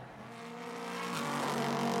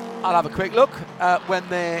 I'll have a quick look when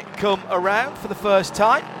they come around for the first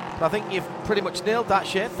time. But I think you've pretty much nailed that,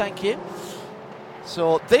 Shane. Thank you.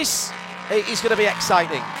 So this is going to be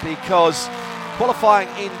exciting, because qualifying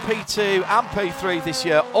in P2 and P3 this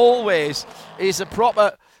year always is a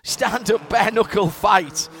proper stand-up bare-knuckle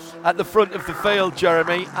fight at the front of the field,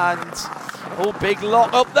 Jeremy. And big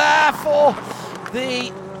lock up there for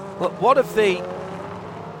one of the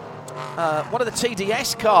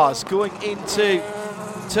TDS cars going into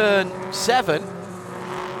turn 7.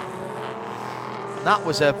 That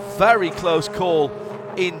was a very close call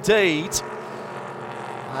indeed.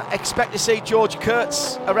 Expect to see George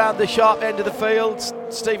Kurtz around the sharp end of the field,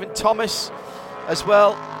 Stephen Thomas as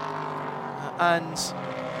well, and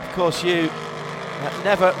of course you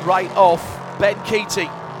never write off Ben Keating,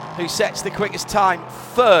 who sets the quickest time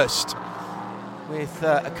first, with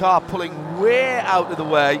a car pulling way out of the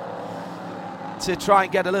way to try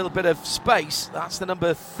and get a little bit of space. That's the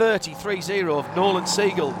number 30 of Nolan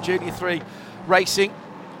Siegel, Junior 3 Racing.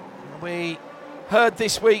 We heard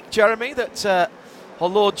this week, Jeremy, that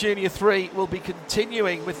although Junior 3 will be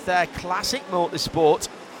continuing with their classic motorsport,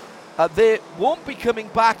 they won't be coming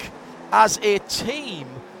back as a team,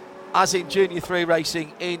 as in Junior 3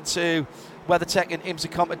 Racing, into WeatherTech and IMSA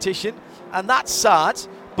competition. And that's sad,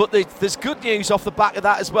 but there's good news off the back of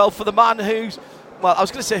that as well for the man who's, well, I was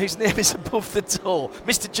going to say whose name is above the door,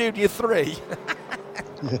 Mr. Junior 3.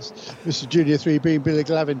 Yes, Mr. Junior 3 being Billy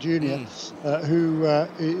Glavin Jr., who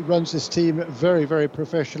runs this team very, very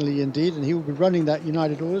professionally indeed, and he will be running that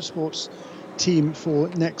United Autosports team for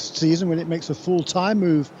next season when it makes a full-time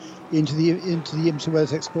move into the IMSA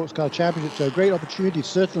WeatherTech Sports Car Championship. So a great opportunity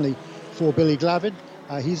certainly for Billy Glavin.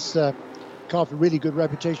 He's carved a really good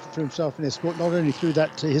reputation for himself in this sport, not only through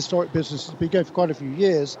that historic business that's been going for quite a few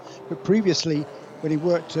years, but previously when he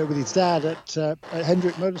worked with his dad at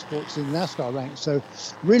Hendrick Motorsports in the NASCAR ranks. So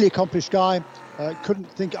really accomplished guy. I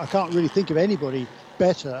can't really think of anybody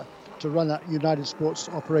better to run that United Sports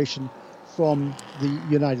operation from the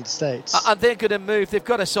United States. And they're going to move. They've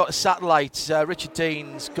got a sort of satellite. Richard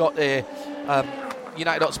Dean's got a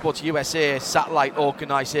United Autosports USA satellite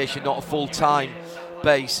organisation, not a full-time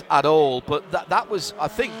base at all. But that was, I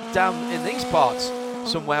think, down in these parts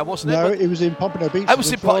somewhere, wasn't it? No, it was in Pompano Beach. It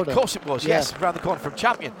was in Florida. Of course it was, yes, around the corner from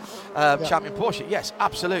Champion. Champion Porsche, yes,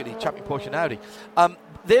 absolutely. Champion Porsche and Audi.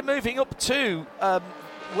 They're moving up to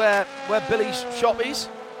where Billy's shop is.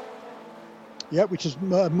 Yeah, which is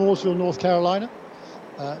Mooresville, North Carolina.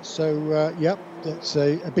 That's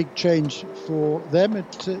a big change for them.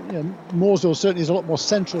 Mooresville certainly is a lot more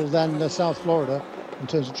central than South Florida in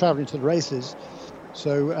terms of travelling to the races.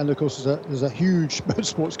 So, and of course, there's a huge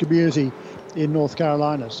motorsports community in North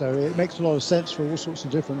Carolina. So it makes a lot of sense for all sorts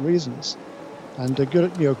of different reasons. And a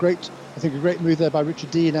great move there by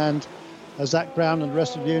Richard Dean and Zach Brown and the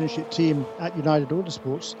rest of the ownership team at United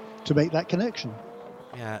Autosports to make that connection.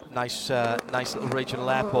 Yeah, nice little regional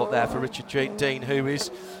airport there for Richard Dean, who is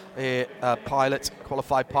a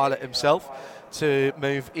qualified pilot himself, to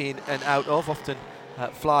move in and out of. Often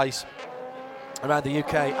flies around the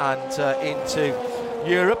UK and into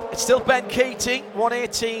Europe. It's still Ben Keating,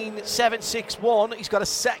 1:18.761. He's got a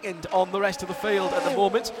second on the rest of the field at the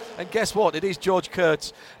moment. And guess what? It is George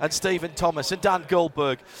Kurtz and Stephen Thomas and Dan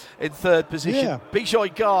Goldberg in third position. Yeah.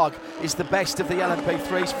 Bijoy Garg is the best of the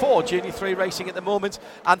LMP3s for Junior 3 racing at the moment.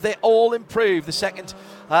 And they all improve the second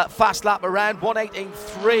fast lap around.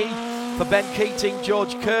 1:18.3 for Ben Keating,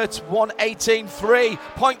 George Kurtz,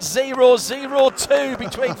 1:18.3.002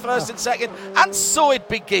 between first and second. And so it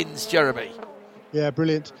begins, Jeremy. Yeah,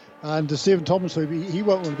 brilliant. And Stephen Thomas, he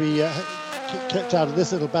won't want to be kept out of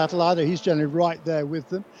this little battle either. He's generally right there with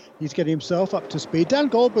them. He's getting himself up to speed. Dan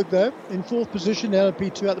Goldberg, though, in fourth position,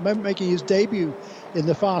 LMP2 at the moment, making his debut in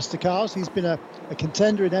the faster cars. He's been a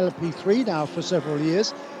contender in LMP3 now for several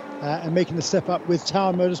years and making the step up with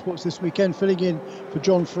Tower Motorsports this weekend, filling in for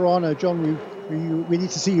John Ferrano. John, we need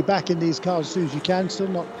to see you back in these cars as soon as you can. Still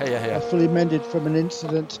not fully mended from an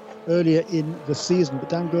incident earlier in the season, but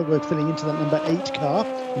Dan Goldberg filling into that number 8 car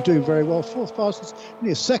and doing very well. Fourth fastest,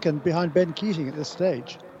 only a second behind Ben Keating at this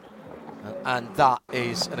stage. And that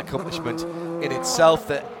is an accomplishment in itself,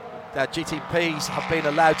 that GTPs have been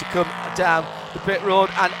allowed to come down the pit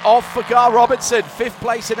road. And off for Gar Robinson, 5th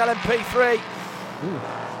place in LMP3.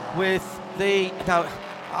 With now,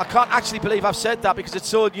 I can't actually believe I've said that because it's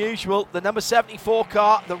so unusual. The number 74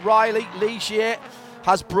 car, the Riley Ligier,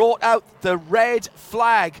 has brought out the red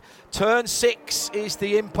flag. Turn 6 is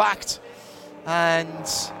the impact. And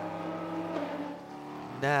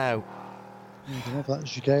now...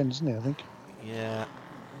 That's chicane, isn't it, I think? Yeah.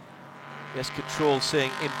 Yes, control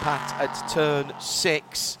saying impact at turn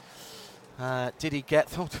 6. Did he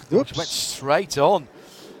get... went straight on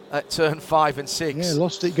at turn 5 and 6. Yeah,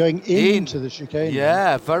 lost it going into the chicane.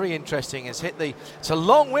 Yeah, very interesting. It's a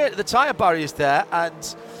long way to the tyre barriers there,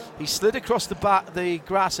 and he slid across the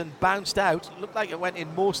grass and bounced out. It looked like it went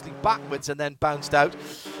in mostly backwards and then bounced out.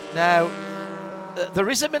 Now, there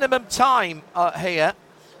is a minimum time here,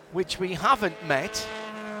 which we haven't met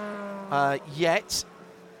yet.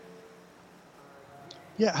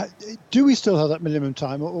 Yeah, do we still have that minimum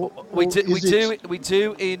time? We do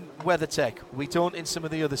in WeatherTech. We don't in some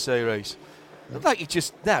of the other series. Looked like he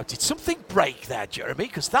just... Now, did something break there, Jeremy?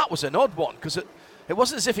 Because that was an odd one. Because it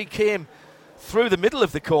wasn't as if he came through the middle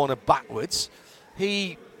of the corner backwards.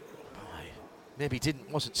 He maybe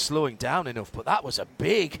wasn't slowing down enough, but that was a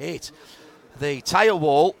big hit. The tyre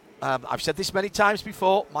wall, I've said this many times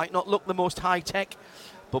before, might not look the most high-tech,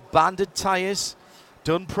 but banded tyres,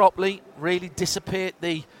 done properly, really dissipate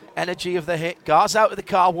the energy of the hit. Gar's out of the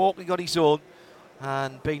car, walking on his own,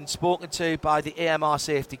 and being spoken to by the AMR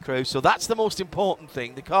safety crew. So that's the most important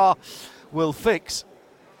thing. The car will fix.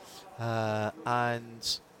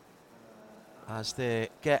 And as they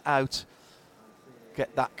get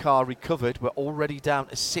that car recovered, we're already down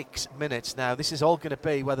to 6 minutes. Now, this is all going to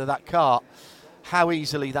be whether how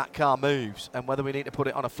easily that car moves, and whether we need to put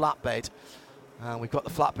it on a flatbed. We've got the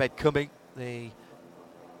flatbed coming. The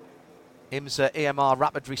IMSA AMR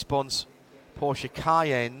Rapid Response Porsche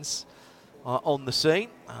Cayennes on the scene,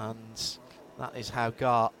 and that is how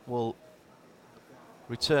Gar will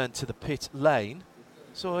return to the pit lane.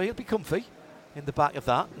 So he'll be comfy in the back of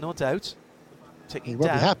that, no doubt. He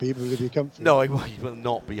won't be happy, but he'll be comfy. No, he will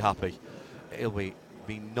not be happy. He'll be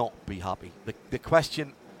not be happy. The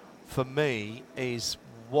question for me is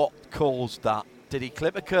what caused that? Did he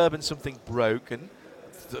clip a curb and something broke, and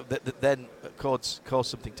that then caused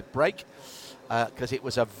something to break? Because it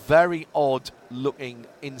was a very odd-looking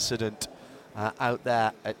incident out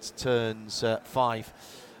there at turns 5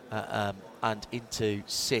 and into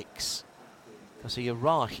 6. Because he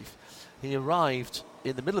arrived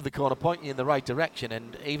in the middle of the corner, pointing in the right direction,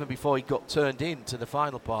 and even before he got turned into the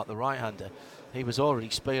final part, the right-hander, he was already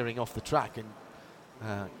spearing off the track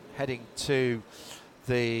and heading to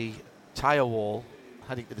the tyre wall,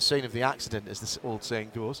 heading to the scene of the accident, as this old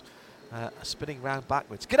saying goes, spinning round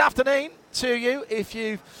backwards. Good afternoon to you. If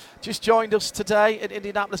you've just joined us today at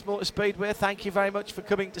Indianapolis Motor Speedway, thank you very much for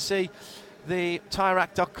coming to see the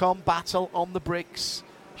TireRack.com battle on the bricks.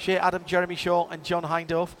 Shea Adam, Jeremy Shaw and John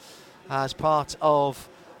Hindorf as part of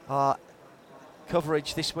our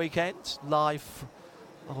coverage this weekend, live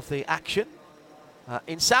of the action.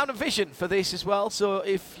 In sound and vision for this as well, so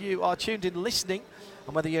if you are tuned in listening,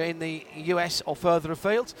 and whether you're in the US or further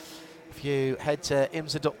afield, if you head to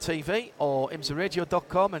imsa.tv or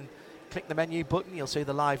imsaradio.com and click the menu button, you'll see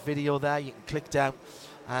the live video there. You can click down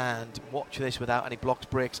and watch this without any blocks,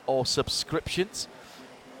 breaks or subscriptions.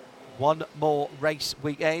 One more race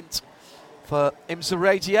weekend for IMSA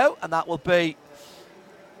Radio, and that will be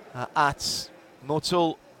at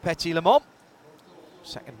Motul Petit Le Mans,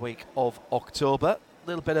 second week of October. A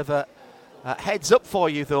little bit of a heads up for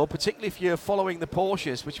you though, particularly if you're following the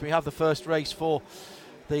Porsches, which we have the first race for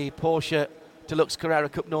the Porsche Deluxe Carrera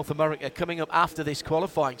Cup North America coming up after this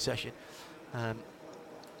qualifying session.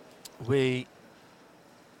 We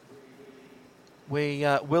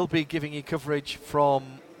will be giving you coverage from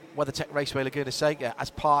WeatherTech Raceway Laguna Seca as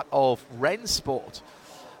part of Rennsport,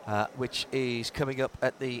 which is coming up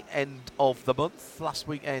at the end of the month, last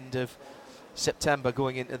weekend of September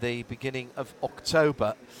going into the beginning of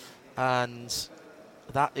October, and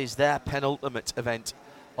that is their penultimate event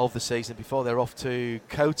of the season before they're off to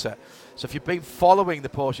COTA. So if you've been following the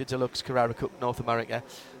Porsche Deluxe Carrera Cup North America,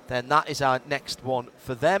 then that is our next one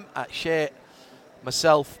for them. Shea,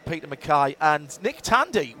 myself, Peter Mackay and Nick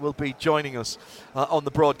Tandy will be joining us on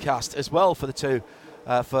the broadcast as well for the two,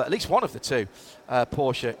 for at least one of the two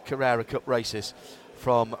Porsche Carrera Cup races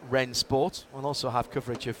from Rennsport. We'll also have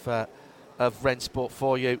coverage of Rennsport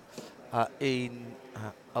for you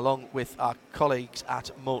along with our colleagues at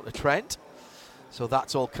Motor Trend. So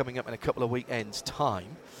that's all coming up in a couple of weekends'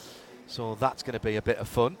 time. So that's going to be a bit of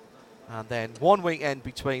fun. And then one weekend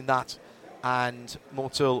between that and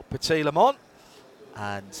Motul Petit Le Mans.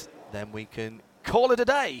 And then we can call it a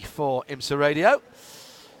day for IMSA Radio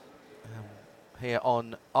here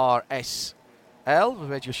on RSL, the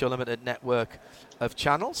Radio Show Limited network of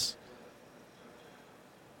channels.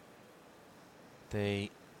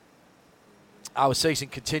 Our season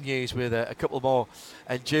continues with a couple more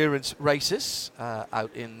endurance races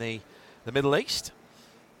out in the Middle East.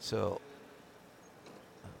 So,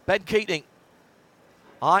 Ben Keating,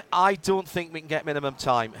 I don't think we can get minimum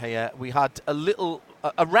time here. We had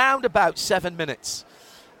around about 7 minutes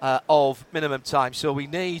of minimum time, so we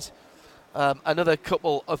need another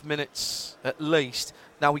couple of minutes at least.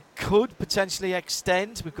 Now, we could potentially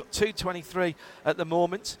extend. We've got 2:23 at the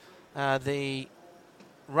moment. The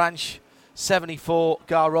Ranch 74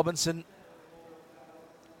 Gar Robinson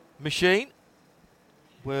machine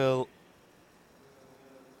will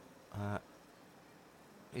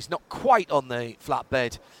he's not quite on the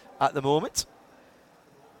flatbed at the moment,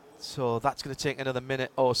 so that's going to take another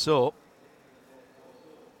minute or so.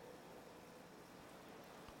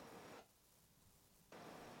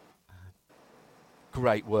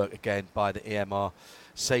 Great work again by the EMR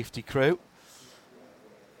safety crew.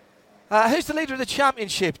 Who's the leader of the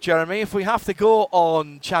championship, Jeremy? If we have to go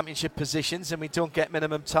on championship positions and we don't get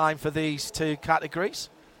minimum time for these two categories?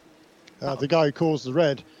 The guy who calls the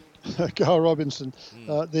red, Gar Robinson.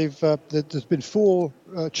 There's been 4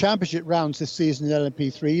 championship rounds this season in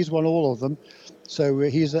LMP3. He's won all of them, so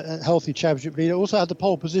he's a healthy championship leader. Also had the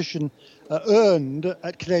pole position earned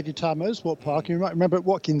at Canadian Tire Motorsport Park. You might remember at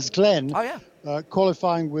Watkins Glen. Oh yeah.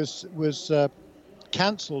 Qualifying was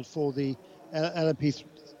cancelled for the LMP3s.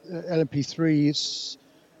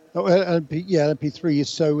 LMP3s.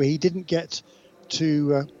 So he didn't get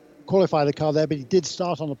to qualify the car there, but he did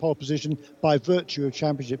start on the pole position by virtue of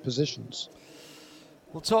championship positions.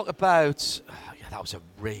 We'll talk about that was a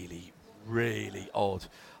really, really odd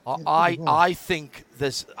I think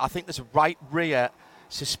there's right rear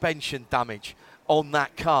suspension damage on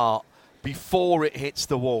that car before it hits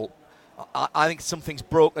the wall. I think something's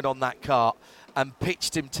broken on that car and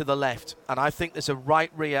pitched him to the left. And I think there's a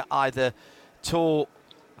right rear either toe,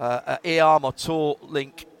 A-arm or toe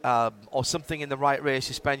link or something in the right rear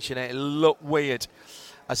suspension. It looked weird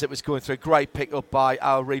as it was going through. Great pick up by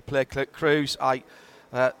our replay crews. I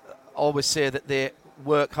always say that they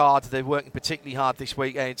work hard. They're working particularly hard this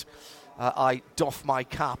weekend. I doff my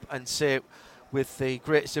cap and say with the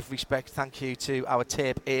greatest of respect, thank you to our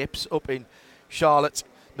tape apes up in Charlotte,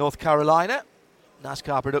 North Carolina.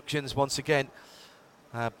 NASCAR Productions once again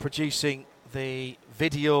producing the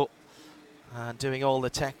video and doing all the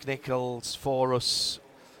technicals for us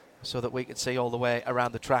so that we can see all the way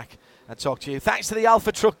around the track and talk to you. Thanks to the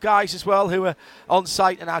Alpha Truck guys as well who are on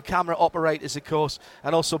site, and our camera operators of course,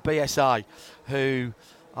 and also BSI who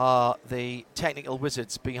are the technical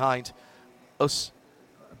wizards behind us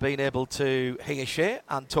being able to hear Shea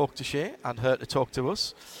and talk to Shea and her to talk to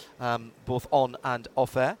us, both on and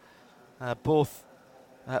off air. Both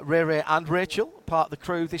Ray and Rachel, part of the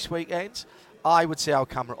crew this weekend. I would say our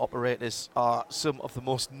camera operators are some of the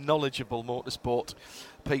most knowledgeable motorsport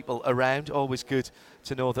people around. Always good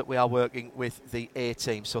to know that we are working with the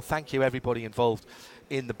A-team. So thank you everybody involved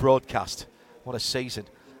in the broadcast. What a season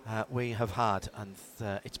we have had. And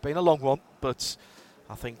it's been a long one, but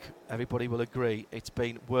I think everybody will agree it's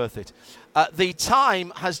been worth it. The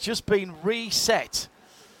time has just been reset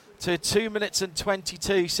to 2 minutes and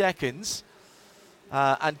 22 seconds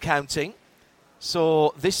and counting.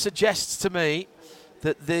 So this suggests to me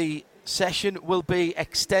that the session will be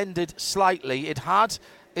extended slightly. It had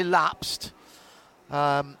elapsed.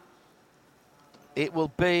 It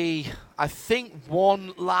will be, I think,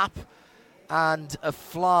 one lap and a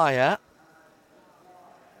flyer.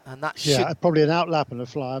 And that should... probably an outlap and a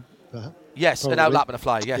flyer. Yes, probably. An outlap and a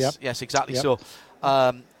flyer. Yes, yes, exactly. Yep. So,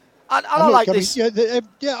 and I like this.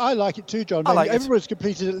 I like it too, John. Everyone's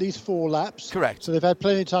completed at least 4 laps. Correct. So they've had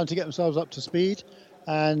plenty of time to get themselves up to speed,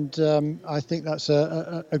 and I think that's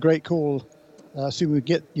a great call. Assuming we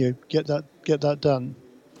get that done.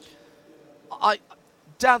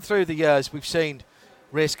 Down through the years, we've seen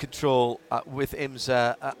race control with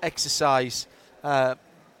IMSA exercise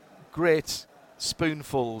great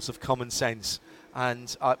spoonfuls of common sense,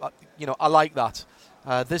 and I like that.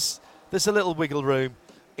 There's a little wiggle room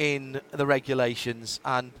in the regulations,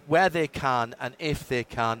 and where they can and if they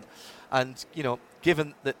can, and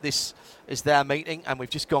given that this is their meeting and we've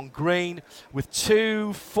just gone green with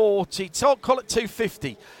 240, call it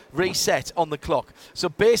 250 reset on the clock. So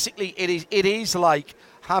basically it is like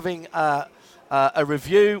having a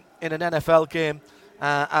review in an NFL game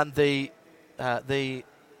and the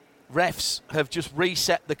refs have just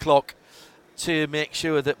reset the clock to make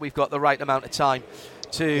sure that we've got the right amount of time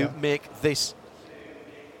to make this.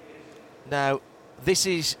 Now, this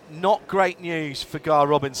is not great news for Gar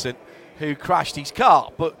Robinson, who crashed his car.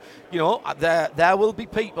 But, there will be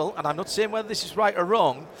people, and I'm not saying whether this is right or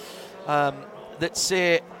wrong, that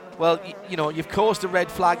say, well, you've caused a red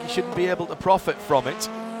flag, you shouldn't be able to profit from it.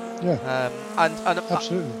 Yeah. And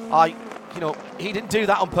absolutely. He didn't do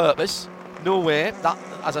that on purpose. No way. That,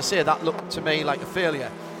 as I say, that looked to me like a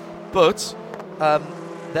failure. But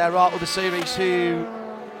there are other series who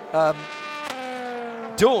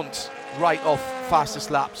don't write off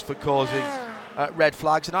fastest laps for causing red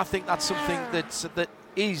flags, and I think that's something that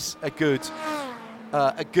is a good.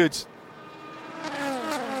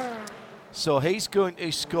 So he's going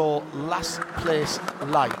to score last place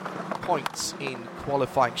light points in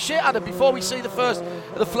qualifying. Adam, before we see the first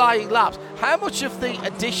of the flying laps, how much of the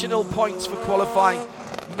additional points for qualifying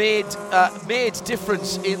made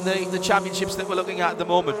difference in the championships that we're looking at the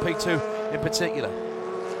moment, P2 in particular?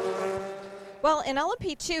 Well, in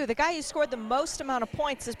LMP2, the guy who scored the most amount of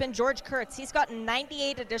points has been George Kurtz. He's gotten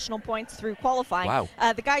 98 additional points through qualifying. Wow.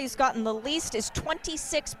 The guy who's gotten the least is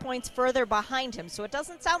 26 points further behind him. So it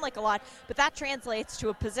doesn't sound like a lot, but that translates to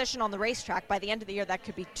a position on the racetrack. By the end of the year, that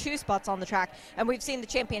could be 2 spots on the track. And we've seen the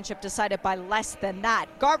championship decided by less than that.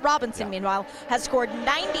 Gar Robinson, meanwhile, has scored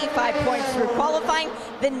 95 points through qualifying.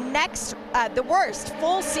 The next, the worst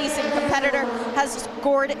full-season competitor has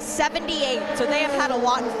scored 78. So they have had a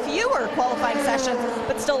lot fewer qualifying sessions,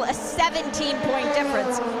 but still a 17-point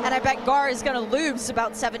difference. And I bet Gar is going to lose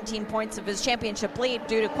about 17 points of his championship lead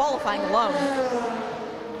due to qualifying alone.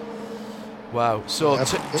 Wow. So,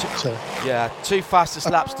 two fastest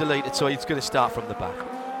laps deleted, so he's going to start from the back.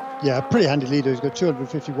 Yeah, pretty handy leader. He's got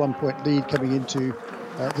 251-point lead coming into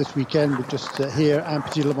this weekend with just here and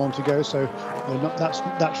Petit Le Mans to go. So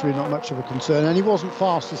that's really not much of a concern. And he wasn't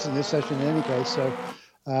fastest in this session in any case, so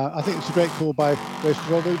I think it's a great call by race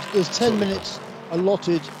control. There's 10 minutes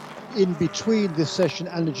allotted in between this session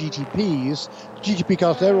and the GTPs. The GTP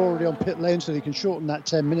cars, they're already on pit lane, so they can shorten that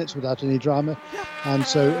 10 minutes without any drama. And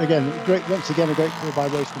so, again, once again, a great call by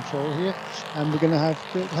race control here. And we're going to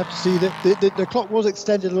have to see that the clock was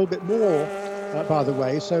extended a little bit more, by the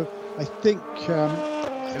way. So I think...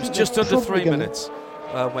 it was just under 3 minutes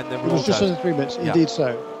when they rolled out. It was just under 3 minutes, indeed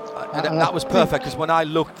so. And that was perfect, because when I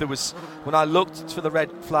looked for the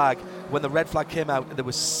red flag, when the red flag came out, there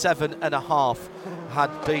was 7.5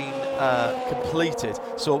 had been completed,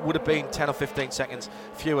 so it would have been 10 or 15 seconds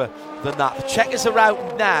fewer than that. The checkers are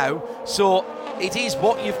out now, so it is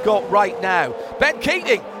what you've got right now. Ben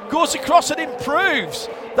Keating goes across and improves.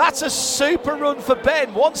 That's a super run for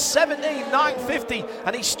Ben, 1:17.950,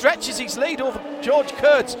 and he stretches his lead over George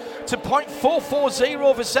Kurtz to 0.440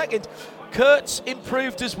 of a second. Kurtz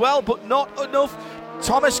improved as well, but not enough.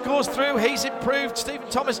 Thomas goes through, he's improved. Stephen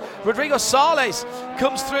Thomas. Rodrigo Sales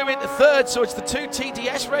comes through into third, so it's the two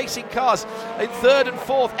TDS racing cars in third and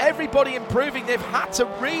fourth. Everybody improving. They've had to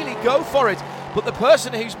really go for it, but the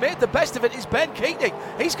person who's made the best of it is Ben Keating.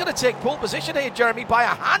 He's going to take pole position here, Jeremy, by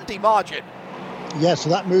a handy margin. Yeah, so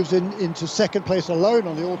that moves into second place alone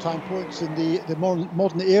on the all-time points in the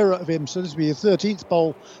modern era of him. So this will be a 13th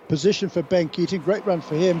pole position for Ben Keating. Great run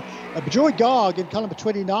for him. Bejoy Garg in car number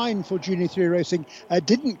 29 for Junior 3 Racing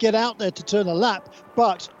didn't get out there to turn a lap,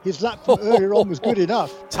 but his lap from earlier on was good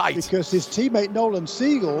enough. Tight. Because his teammate Nolan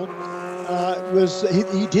Siegel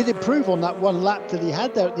he did improve on that one lap that he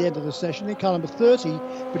had there at the end of the session in car number 30,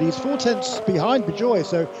 but he's 4 tenths behind Bejoy.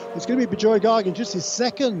 So it's going to be Bejoy Garg in just his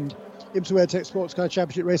second IMSA WeatherTech Sports Car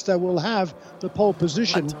Championship race that will have the pole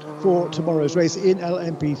position for tomorrow's race in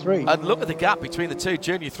LMP3. And look at the gap between the two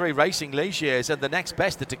Junior 3 Racing Ligiers and the next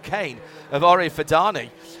best, the Duquesne of Ori Fadani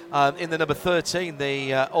in the number 13,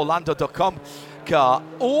 the Orlando.com car.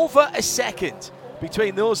 Over a second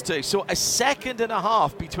between those two. So a second and a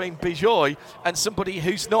half between Bejoy and somebody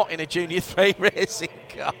who's not in a Junior 3 racing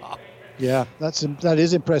car. Yeah, that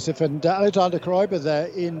is impressive. And Alexander Kreiber there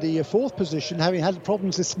in the fourth position, having had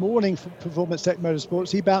problems this morning for Performance Tech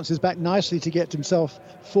Motorsports. He bounces back nicely to get himself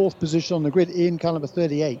fourth position on the grid in car number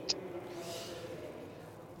 38.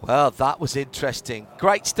 Well, that was interesting.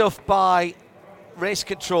 Great stuff by Race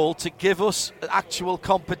Control to give us actual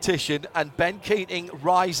competition, and Ben Keating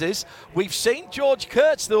rises. We've seen George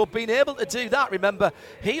Kurtz, though, being able to do that. Remember,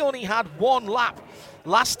 he only had one lap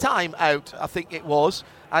last time out, I think it was,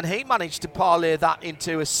 and he managed to parlay that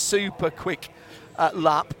into a super quick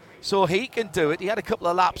lap, so he can do it. He had a couple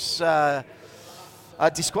of laps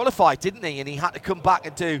disqualified, didn't he? And he had to come back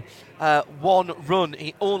and do one run.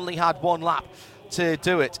 He only had one lap to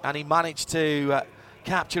do it, and he managed to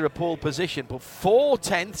capture a pole position. But 4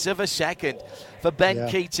 tenths of a second for Ben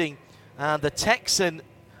Keating, and the Texas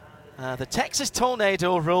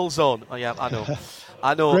Tornado rolls on. Oh yeah,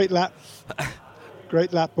 I know. Great lap.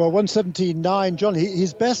 Great lap. Well, 1:17.9. John,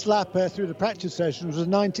 his best lap through the practice session was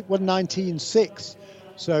 1:19.6.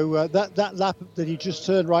 So that lap that he just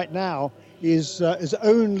turned right now is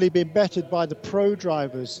only been bettered by the pro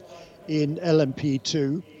drivers in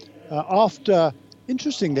LMP2.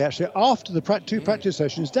 Interestingly, actually, after the two practice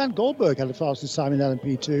sessions, Dan Goldberg had the fastest time in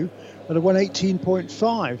LMP2 at a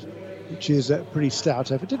 1:18.5, which is a pretty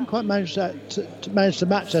stout effort. Didn't quite manage to match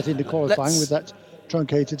that into qualifying with that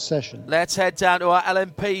truncated session. Let's head down to our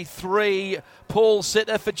LMP3 pole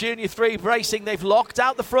sitter for Junior 3 Racing. They've locked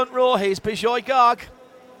out the front row. Here's Bejoy Garg.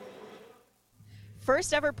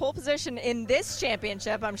 First ever pole position in this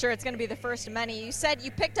championship. I'm sure it's going to be the first of many. You said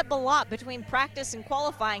you picked up a lot between practice and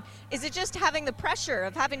qualifying. Is it just having the pressure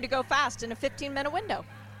of having to go fast in a 15-minute window?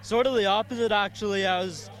 Sort of the opposite, actually. I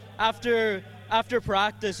was after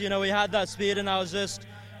practice, we had that speed, and it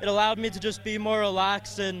allowed me to just be more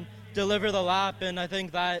relaxed and deliver the lap, and I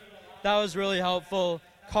think that was really helpful.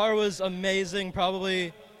 Car was amazing,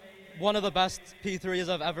 probably one of the best P3s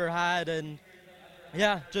I've ever had, and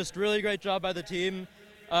yeah, just really great job by the team.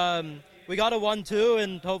 We got a 1-2,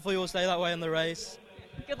 and hopefully we'll stay that way in the race.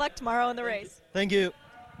 Good luck tomorrow in the race. Thank you.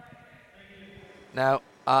 Now,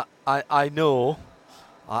 I know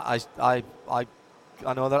that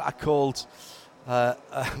I called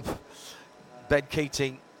Ben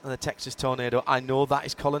Keating and the Texas Tornado. I know that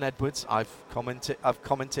is Colin Edwards. I've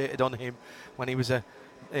commentated on him when he was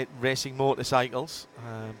racing motorcycles.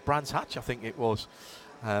 Brands Hatch, I think it was,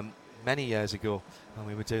 many years ago, when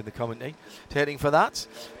we were doing the commentating for that.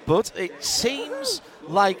 But it seems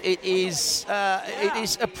like it is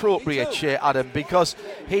appropriate, Shea Adam, because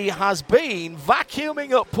he has been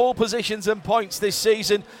vacuuming up pole positions and points this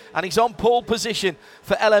season, and he's on pole position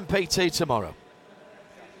for LMP2 tomorrow.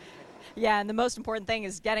 Yeah, and the most important thing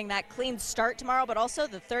is getting that clean start tomorrow, but also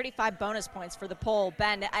the 35 bonus points for the pole.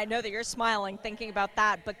 Ben, I know that you're smiling thinking about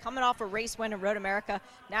that, but coming off a race win in Road America,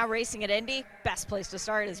 now racing at Indy, best place to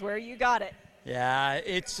start is where you got it. Yeah,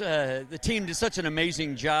 it's the team did such an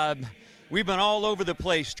amazing job. We've been all over the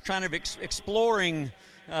place kind of exploring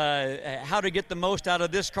how to get the most out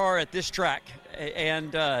of this car at this track.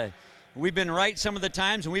 And we've been right some of the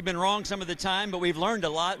times, and we've been wrong some of the time, but we've learned a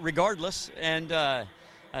lot regardless. And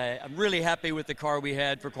I'm really happy with the car we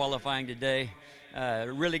had for qualifying today.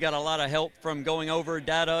 Really got a lot of help from going over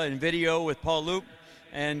data and video with Paul Loop.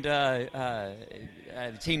 And the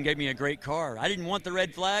team gave me a great car. I didn't want the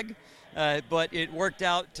red flag, but it worked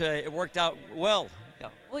out well. Yeah.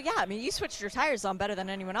 Well, yeah, I mean, you switched your tires on better than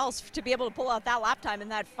anyone else to be able to pull out that lap time in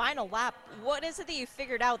that final lap. What is it that you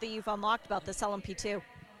figured out that you've unlocked about this LMP2?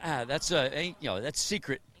 That's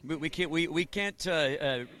secret. We can't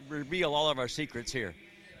reveal all of our secrets here.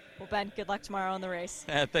 Well, Ben, good luck tomorrow on the race.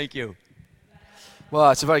 Thank you. Well,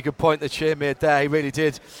 it's a very good point that Shea made there. He really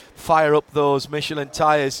did fire up those Michelin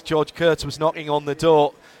tyres. George Kurtz was knocking on the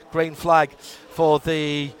door. Green flag for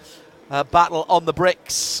the battle on the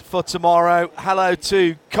bricks for tomorrow. Hello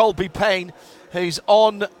to Colby Payne, who's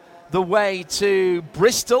on the way to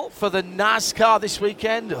Bristol for the NASCAR this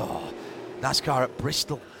weekend. Oh, NASCAR at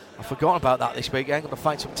Bristol. I've forgotten about that this weekend. I'm going to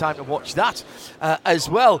find some time to watch that as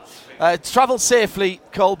well. Travel safely,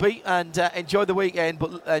 Colby, and enjoy the weekend,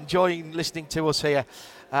 but enjoying listening to us here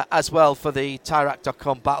as well for the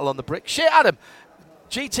TireRack.com battle on the brick. Shea Adam,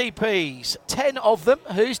 GTPs, 10 of them.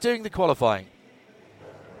 Who's doing the qualifying?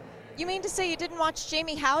 You mean to say you didn't watch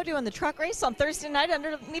Jamie Howe doing the truck race on Thursday night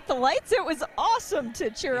underneath the lights? It was awesome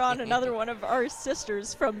to cheer on another one of our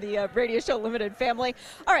sisters from the Radio Show Limited family.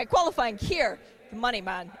 All right, qualifying here. The money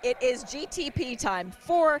man. It is GTP time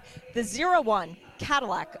for the 01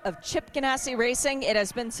 Cadillac of Chip Ganassi Racing. It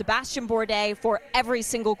has been Sebastian Bourdais for every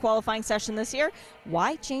single qualifying session this year.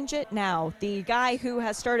 Why change it now? The guy who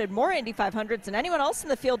has started more Indy 500s than anyone else in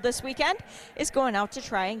the field this weekend is going out to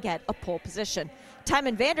try and get a pole position.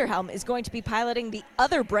 Timon Vanderhelm is going to be piloting the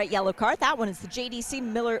other bright yellow car. That one is the JDC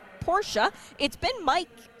Miller Porsche. It's been Mike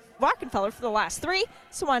Rockenfeller for the last three,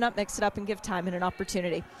 so why not mix it up and give Timon an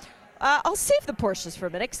opportunity? I'll save the Porsches for a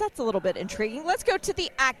minute because that's a little bit intriguing. Let's go to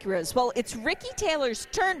the Acuras. Well, it's Ricky Taylor's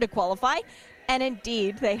turn to qualify, and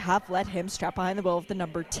indeed, they have let him strap behind the wheel of the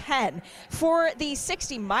number 10. For the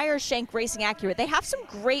 60 Meyer-Shank Racing Acura, they have some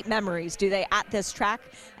great memories, do they, at this track,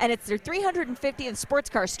 and it's their 350th sports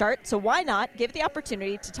car start, so why not give the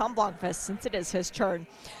opportunity to Tom Blomqvist since it is his turn.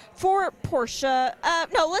 For Porsche,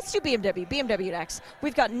 let's do BMW next.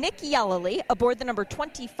 We've got Nick Yellowly aboard the number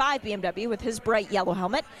 25 BMW with his bright yellow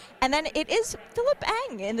helmet. And then it is Philip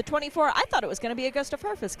Eng in the 24. I thought it was going to be Augusto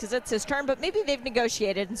Farfus because it's his turn, but maybe they've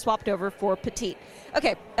negotiated and swapped over for Petit.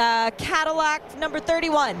 Okay, Cadillac number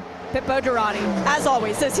 31, Pippo Durrani. As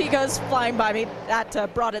always, as he goes flying by me,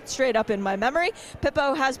 that brought it straight up in my memory.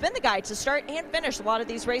 Pippo has been the guy to start and finish a lot of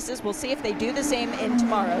these races. We'll see if they do the same in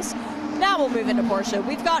tomorrow's. Now we'll move into Porsche.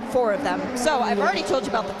 We've got 4 of them. So I've already told you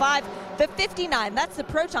about the 5. The 59, that's the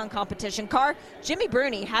Proton competition car. Jimmy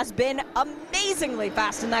Bruni has been amazingly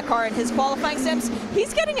fast in that car in his qualifying sims.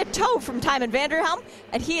 He's getting a tow from Timon Vanderhelm,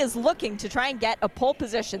 and he is looking to try and get a pole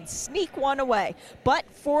position, sneak one away. But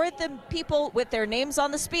for the people with their names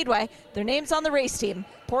on the speedway, their names on the race team,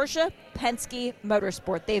 Porsche, Penske,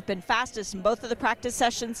 Motorsport. They've been fastest in both of the practice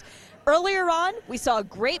sessions. Earlier on, we saw a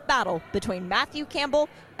great battle between Matthew Campbell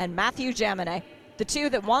and Matthew Jaminet. The two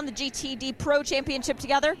that won the GTD Pro Championship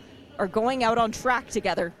together are going out on track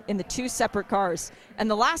together in the 2 separate cars. And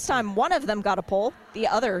the last time one of them got a pole, the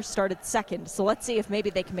other started second. So let's see if maybe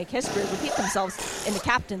they can make history, repeat themselves in the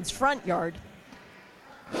captain's front yard.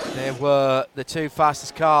 They were the 2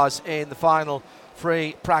 fastest cars in the final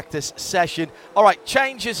free practice session. All right,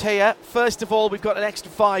 changes here. First of all, we've got an extra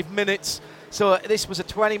 5 minutes. So this was a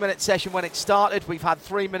 20-minute session when it started. We've had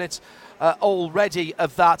 3 minutes already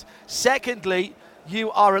of that. Secondly,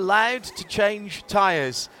 you are allowed to change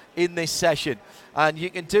tyres in this session. And you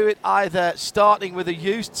can do it either starting with a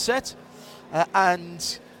used set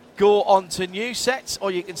and go on to new sets,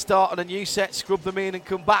 or you can start on a new set, scrub them in and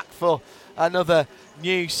come back for another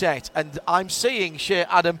new set. And I'm seeing, Shea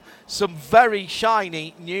Adam, some very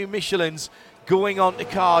shiny new Michelins going onto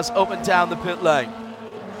cars up and down the pit lane.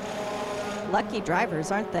 Lucky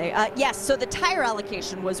drivers, aren't they? Yes, so the tire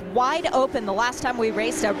allocation was wide open the last time we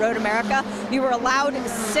raced at Road America. You were allowed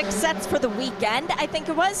 6 sets for the weekend, I think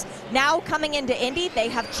it was. Now, coming into Indy, they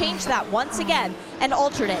have changed that once again. and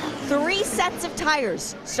alternate. 3 sets of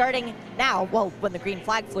tires starting now. Well, when the green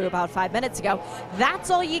flag flew about 5 minutes ago. That's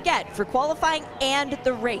all you get for qualifying and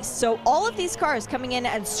the race. So all of these cars coming in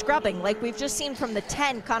and scrubbing, like we've just seen from the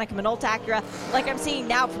 10 Konica Minolta Acura, like I'm seeing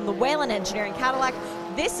now from the Whelen Engineering Cadillac.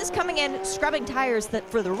 This is coming in scrubbing tires that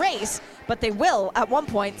for the race, but they will at one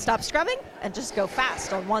point stop scrubbing and just go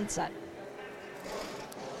fast on one set.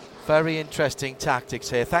 Very interesting tactics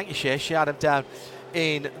here. Thank you, Shea. She had him down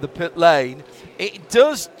in the pit lane. It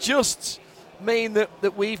does just mean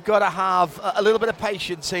that we've got to have a little bit of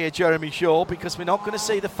patience here, Jeremy Shaw, because we're not going to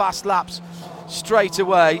see the fast laps straight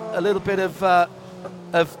away. A little bit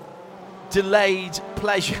of delayed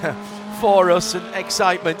pleasure for us and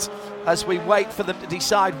excitement as we wait for them to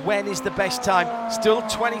decide when is the best time. Still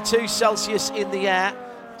 22 Celsius in the air,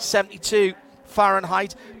 72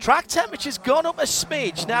 Fahrenheit. Track temperature's gone up a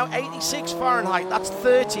smidge, now 86 Fahrenheit, that's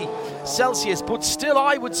 30 Celsius, but still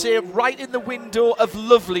I would say right in the window of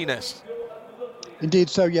loveliness. Indeed,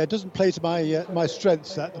 so yeah, it doesn't play to my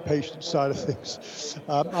strengths, that the patience side of things.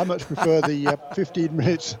 I much prefer the 15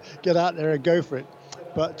 minutes, get out there and go for it.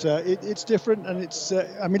 But it's different, and it's.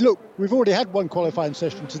 I mean, look, we've already had one qualifying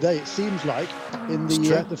session today. It seems like in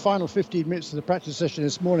the final 15 minutes of the practice session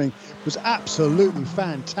this morning was absolutely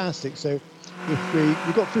fantastic. So if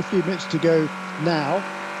we've got 15 minutes to go now,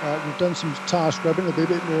 we've done some tyre scrubbing. There'll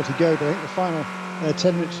be a bit more to go, but I think the final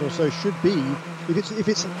 10 minutes or so should be. If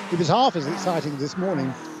it's half as exciting as this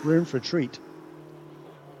morning, we're in for a treat.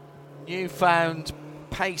 Newfound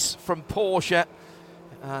pace from Porsche.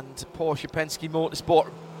 And Porsche Penske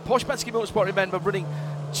Motorsport, remember, running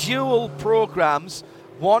dual programs,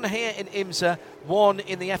 one here in IMSA, one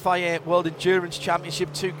in the FIA World Endurance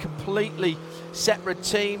Championship, 2 completely separate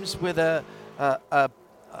teams with a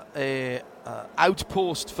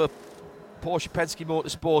outpost for Porsche Penske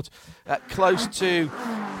Motorsport close to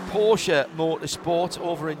Porsche Motorsport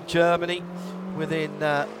over in Germany, within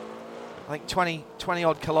I think 20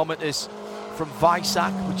 odd kilometres from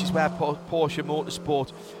Weissach, which is where Porsche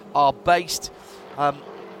Motorsport are based.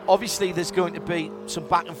 Obviously there's going to be some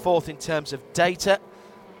back and forth in terms of data,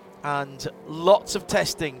 and lots of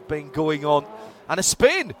testing been going on, and a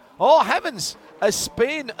spin, oh heavens, a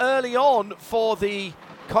spin early on for the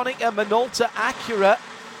Konica Minolta Acura,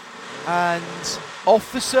 and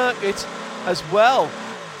off the circuit as well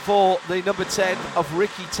for the number 10 of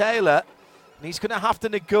Ricky Taylor. And he's going to have to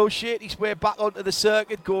negotiate his way back onto the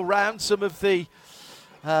circuit, go around some of the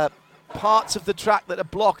parts of the track that are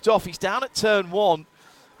blocked off. He's down at turn 1,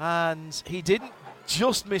 and he didn't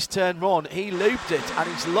just miss turn 1, he looped it, and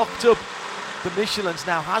he's locked up the Michelins.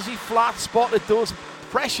 Now, has he flat spotted those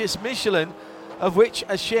precious Michelin, of which,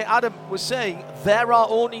 as Shea Adam was saying, there are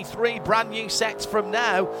only 3 brand new sets from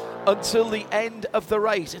now until the end of the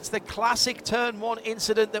race. It's the classic turn 1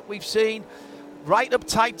 incident that we've seen. Right up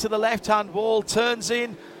tight to the left-hand wall, turns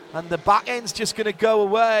in, and the back end's just going to go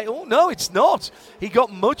away. Oh, no, it's not. He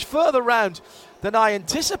got much further round than I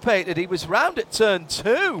anticipated. He was round at turn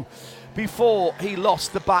 2 before he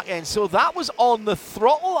lost the back end. So that was on the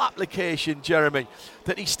throttle application, Jeremy,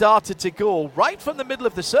 that he started to go right from the middle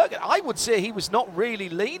of the circuit. I would say he was not really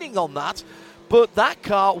leaning on that, but that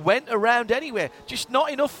car went around anyway. Just not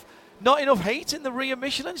enough heat in the rear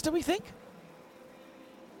Michelins, do we think?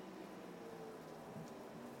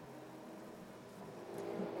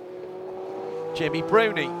 Jamie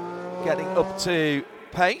Bruni getting up to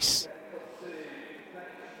pace.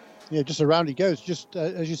 Yeah, just around he goes. Just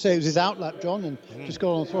as you say, it was his outlap, John, and just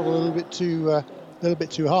got on the throttle a little bit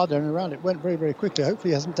too hard there and around. It went very, very quickly.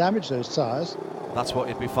 Hopefully, he hasn't damaged those tyres. That's what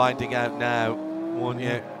you'd be finding out now, won't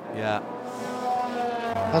you? Yeah.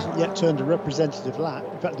 Hasn't yet turned a representative lap.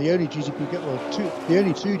 In fact, the only two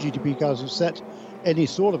GTP cars who've set any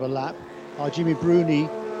sort of a lap are Jimmy Bruni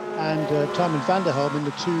and Tymon van der Helm in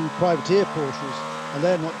the 2 privateer Porsches, and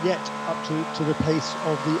they're not yet up to the pace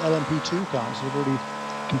of the LMP2 cars who've already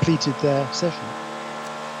completed their session.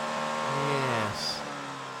 Yes.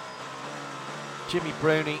 Jimmy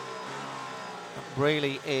Bruni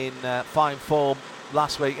really in fine form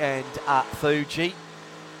last weekend at Fuji,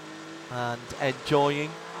 and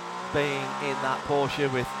enjoying being in that Porsche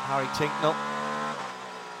with Harry Tincknell.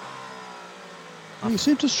 He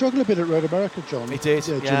seemed to struggle a bit at Road America, John. He did,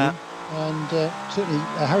 Jimmy. yeah. And certainly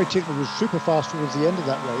Harry Tincknell was super fast towards the end of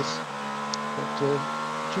that race. But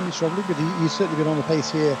Jimmy struggled, but he's certainly been on the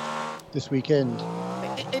pace here this weekend.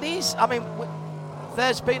 It is. I mean,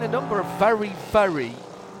 there's been a number of very, very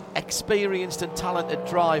experienced and talented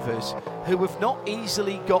drivers who have not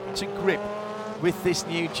easily got to grip with this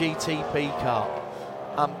new GTP car.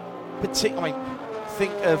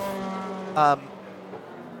 Think of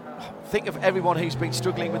think of everyone who's been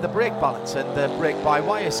struggling with the brake balance and the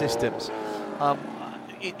brake-by-wire systems.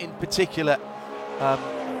 In particular,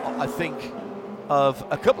 I think of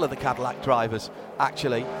a couple of the Cadillac drivers,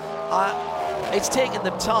 actually. It's taken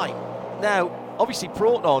them time. Now, obviously,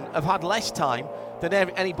 Proton have had less time than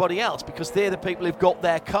anybody else because they're the people who've got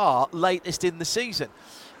their car latest in the season.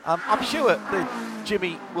 I'm sure that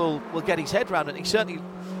Jimmy will get his head around it. He certainly,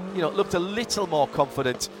 looked a little more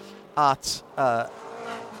confident at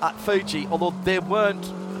Fuji, although they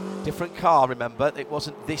weren't different car. Remember, it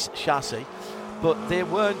wasn't this chassis, but they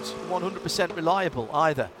weren't 100% reliable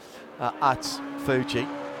either at Fuji.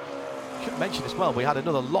 Should mention as well, we had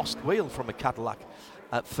another lost wheel from a Cadillac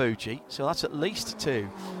at Fuji, so that's at least 2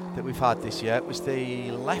 that we've had this year. It was the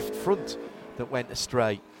left front that went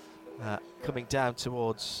astray coming down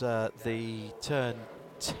towards the turn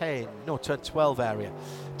 12 area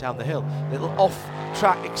down the hill. Little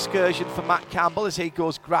off-track excursion for Matt Campbell as he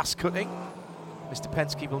goes grass cutting. Mr.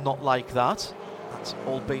 Penske will not like that. That's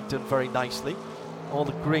all been done very nicely. All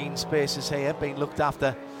the green spaces here being looked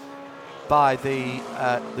after by the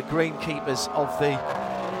greenkeepers of the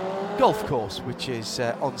golf course, which is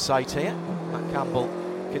on site here. Matt Campbell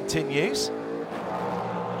continues.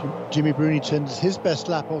 Jimmy Bruni turns his best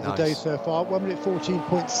lap of the day so far, 1 minute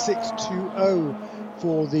 14.620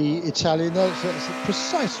 for the Italian. That's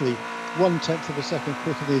precisely 1/10 of a second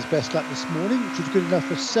quicker than his best lap this morning, which was good enough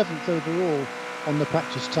for 7th overall on the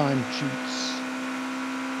practice time sheets.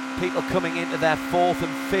 People coming into their 4th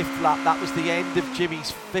and 5th lap. That was the end of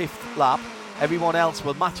Jimmy's 5th lap. Everyone else,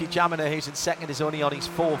 well, Mathieu Jaminet, who's in 2nd, is only on his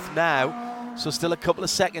 4th now. So still a couple of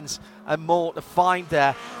seconds and more to find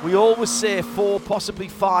there. We always say 4, possibly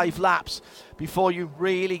 5 laps before you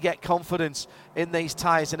really get confidence in these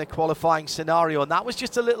tyres in a qualifying scenario. And that was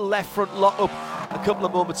just a little left front lock up a couple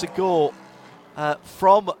of moments ago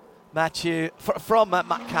from Matt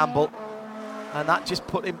Campbell. And that just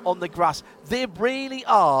put him on the grass. They really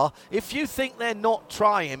are, if you think they're not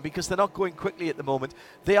trying because they're not going quickly at the moment,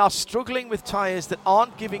 they are struggling with tyres that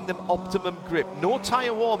aren't giving them optimum grip. No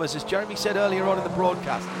tyre warmers, as Jeremy said earlier on in the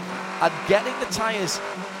broadcast, and getting the tyres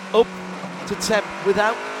up to temp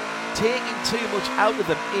without taking too much out of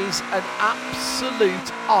them is an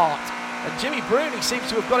absolute art. And Jimmy Bruni seems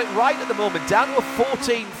to have got it right at the moment, down to a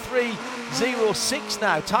 14.306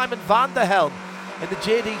 now. Tymon van der Helm in the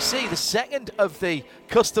JDC, the second of the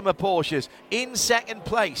customer Porsches, in 2nd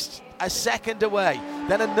place, a second away.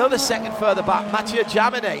 Then another second further back, Mathieu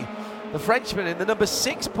Jaminet, the Frenchman, in the number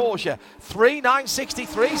 6 Porsche.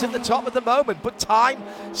 3.963s at the top at the moment, but time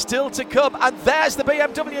still to come. And there's the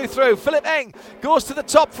BMW through. Philip Eng goes to the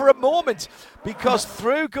top for a moment because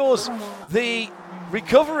through goes the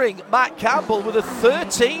recovering Matt Campbell with a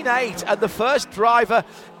 13.8 and the first driver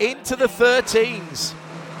into the 13s.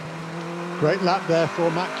 Great lap there for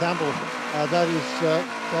Matt Campbell. That is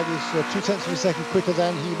 0.2 of a second quicker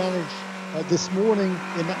than he managed this morning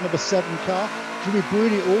in that number 7 car. Jimmy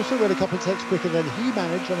Bruni also went a couple of tenths quicker than he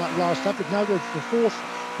managed on that last lap. It now goes to the 4th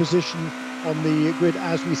position on the grid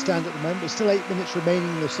as we stand at the moment. There's still 8 minutes remaining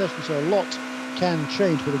in the session, so a lot can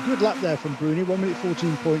change. But a good lap there from Bruni, 1 minute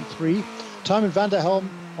 14.3. Tymon van der Helm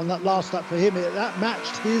on that last lap for him, that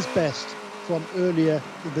matched his best from earlier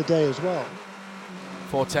in the day as well.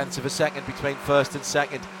 0.4 of a second between 1st and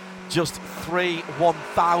 2nd. Just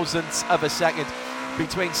 3/1000ths of a second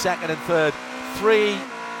between 2nd and 3rd. 3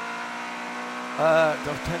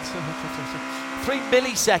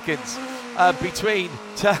 milliseconds between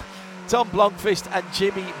Tom Blomqvist and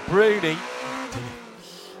Jimmy Bruni.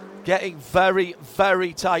 Getting very,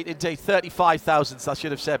 very tight indeed. 35 thousandths, I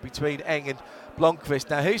should have said, between Eng and Blomqvist.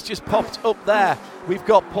 Now, who's just popped up there? We've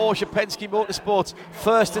got Porsche Penske Motorsports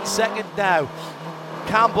 1st and 2nd now.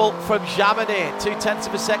 Campbell from Jaminet, 0.2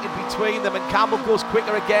 of a second between them, and Campbell goes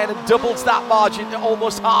quicker again and doubles that margin to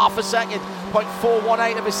almost half a second,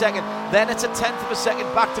 0.418 of a second. Then it's 1/10 of a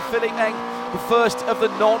second back to Philippe Eng, the first of the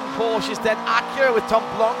non-Porsches. Then Acura with Tom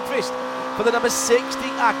Blomqvist for the number 60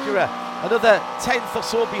 Acura, another 10th or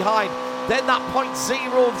so behind. Then that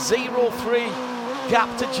 0.003 gap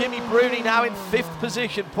to Jimmy Bruni now in 5th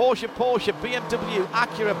position. Porsche, BMW,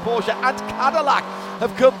 Acura, Porsche and Cadillac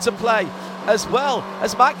have come to play, as well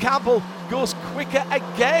as Matt Campbell goes quicker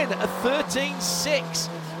again, a 13.6,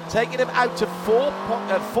 taking him out to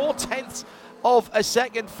 4/10 of a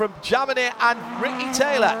second from Jaminet and Ricky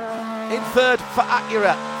Taylor in 3rd for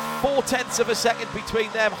Acura. 4/10 of a second between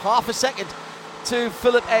them, half a second to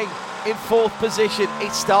Philip Eng in 4th position.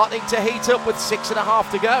 It's starting to heat up with 6.5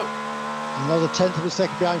 to go. Another 1/10 of a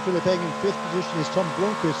second behind Philip Eng in 5th position is Tom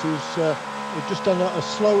Blomqvist, who's just done a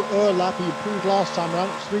slower lap. He improved last time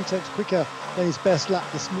around, 3/10 quicker than his best lap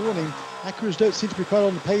this morning. Acuras don't seem to be quite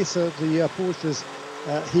on the pace of the Porsches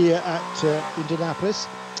here at Indianapolis,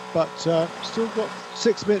 but still got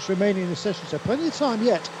 6 minutes remaining in the session, so plenty of time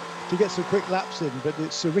yet to get some quick laps in. But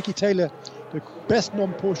it's Ricky Taylor, the best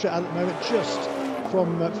non-Porsche at the moment, just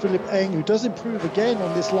from Philip Eng, who does improve again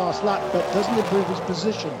on this last lap, but doesn't improve his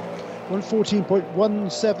position.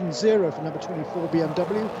 1:14.170 for number 24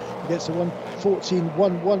 BMW against a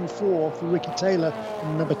 1:14.114 for Ricky Taylor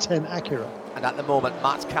and number 10 Acura. And at the moment,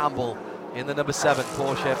 Matt Campbell in the number 7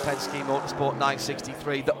 Porsche Penske Motorsport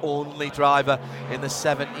 963, the only driver in the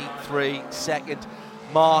 73-second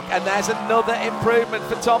mark. And there's another improvement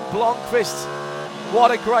for Tom Blomqvist.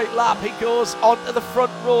 What a great lap. He goes onto the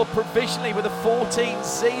front row provisionally with a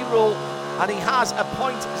 14.0, and he has a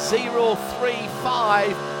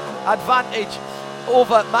 .035 advantage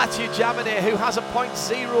over Mathieu Jaminet, who has a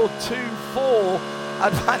 .024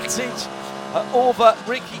 advantage over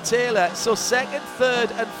Ricky Taylor. So second,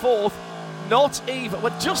 third and fourth, not even,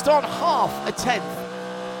 we're just on half a tenth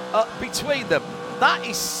between them. That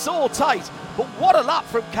is so tight, but what a lap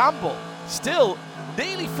from Campbell. Still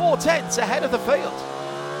nearly 4 tenths ahead of the field.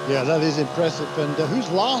 Yeah, that is impressive. And who's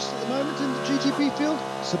last at the moment in the GTP field?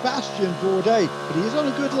 Sebastian Bourdais, but he is on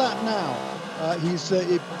a good lap now. He's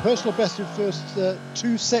a personal best in first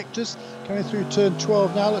 2 sectors, coming through turn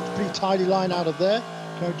 12 now. Looks a pretty tidy line out of there.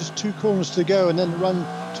 Just 2 corners to go, and then run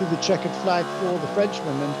to the checkered flag for the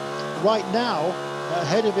Frenchman. And right now,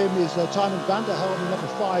 ahead of him is Timon van der Helm, number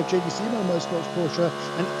 5, JDC Motorsports Porsche.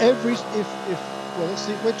 And let's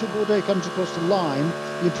see, wait till Bourdais comes across the line,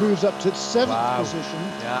 he improves up to 7th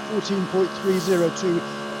position, 14.302.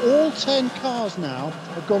 All 10 cars now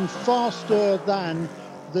have gone faster than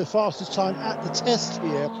the fastest time at the test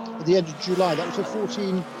here at the end of July. That was a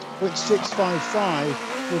 14.655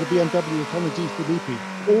 for the BMW Conor Di Filippi.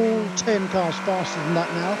 All 10 cars faster than that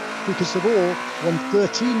now. Quickest of all,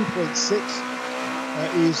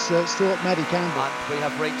 113.6 is still Maddie Campbell. And we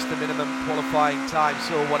have reached the minimum qualifying time,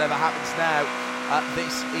 so whatever happens now,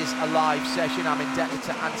 this is a live session. I'm indebted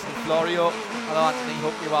to Anthony Florio. Hello Anthony,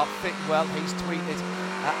 hope you are fit and well. He's tweeted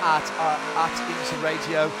at IMSA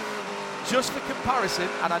Radio. Just for comparison,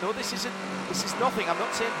 and I know this is nothing, I'm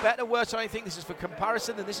not saying better, worse or anything, this is for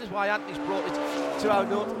comparison, and this is why Anthony's brought it to our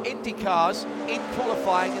note. Indy cars in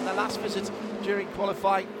qualifying in the last visit during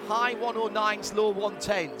qualifying, high 109s, low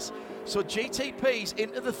 110s. So GTPs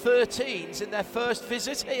into the 13s in their first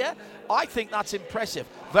visit here. I think that's impressive.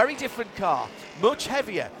 Very different car, much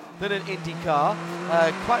heavier than an Indy car,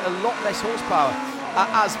 quite a lot less horsepower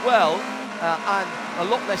as well, and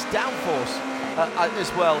a lot less downforce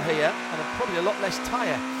as well here, and probably a lot less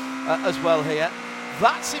tyre as well here.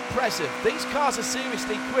 That's impressive. These cars are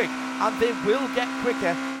seriously quick, and they will get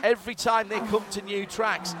quicker every time they come to new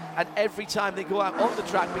tracks and every time they go out on the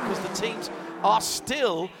track, because the teams are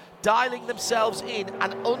still dialing themselves in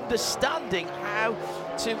and understanding how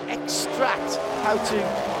to extract, how to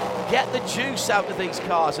get the juice out of these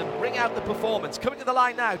cars and bring out the performance. Coming to the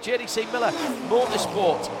line now, JDC Miller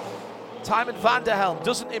Motorsport. Timon van der Helm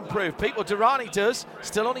doesn't improve. Pipo Derani does.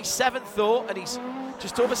 Still only 7th though, and he's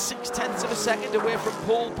just over 0.6 of a second away from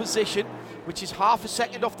pole position, which is half a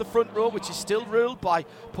second off the front row, which is still ruled by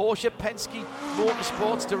Porsche Penske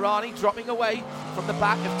Motorsports. Derani dropping away from the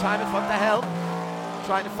back of Timon van der Helm,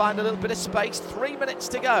 trying to find a little bit of space. 3 minutes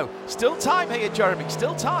to go. Still time here, Jeremy.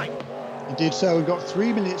 Still time. Indeed so. We've got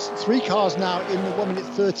 3 minutes, 3 cars now in the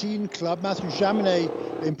 1:13 club. Mathieu Jaminet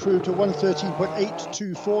improved to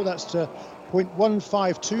 1:13.824. That's to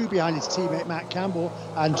 0.152 behind his teammate Matt Campbell.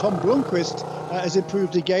 And Tom Blomqvist has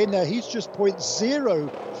improved again. Now he's just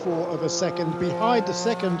 0.04 of a second behind the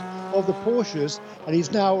second of the Porsches. And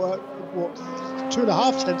he's now,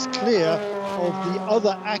 2.5 tenths clear of the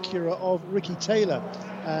other Acura of Ricky Taylor.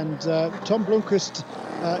 And Tom Blomqvist,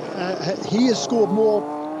 he has scored more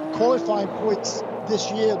qualifying points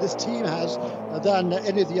this year, this team has, than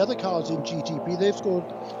any of the other cars in GTP. They've scored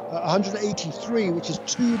 183, which is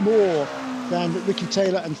 2 more than Ricky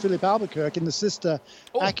Taylor and Philip Albuquerque in the sister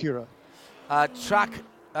Acura. Track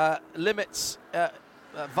limits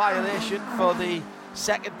violation for the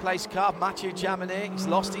second place car, Mathieu Jaminet. He's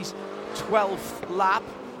lost his 12th lap,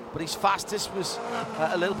 but his fastest was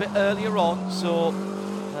a little bit earlier on, so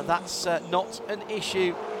that's not an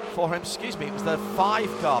issue for him. Excuse me, it was the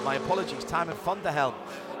 5 car, my apologies, Timon van der Helm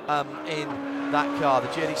in that car, the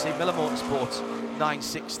JDC Miller Motorsports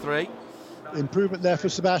 963. Improvement there for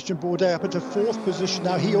Sebastian Bourdais up into 4th position.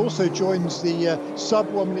 Now he also joins the sub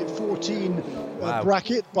 1:14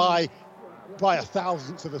 bracket by a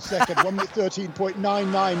thousandth of a second.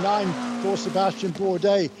 1:13.999 for Sebastian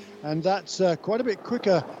Bourdais, and that's quite a bit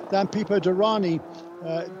quicker than Pipo Derani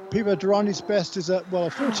Pipo Derani's best is a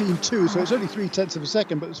 14.2, so it's only 0.3 of a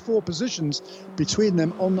second, but there's 4 positions between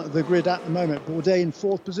them on the grid at the moment. Bourdais in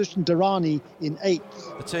 4th position, Derani in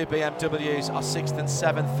 8th. The two BMWs are 6th and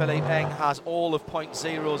 7th. Philippe Eng has all of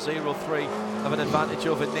 0.003 of an advantage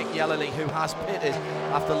over Nick Yellerly, who has pitted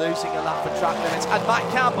after losing a lap for track limits. And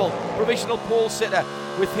Matt Campbell, provisional pole sitter,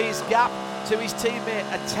 with his gap to his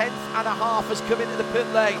teammate, a 10.5 has come into the pit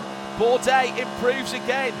lane. Bourdais improves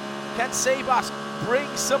again. Ken Sebas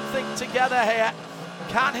brings something together here.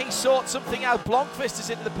 Can he sort something out? Blomqvist is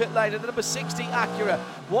into the pit lane, and the number 60 Acura,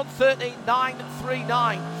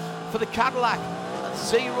 1:13.939 for the Cadillac.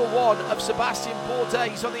 0-1 of Sebastian Bourdais.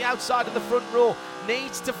 He's on the outside of the front row.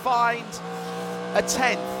 Needs to find a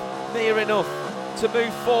 10th near enough to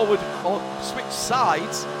move forward or switch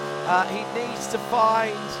sides. He needs to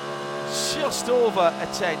find just over a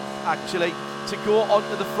 10th actually to go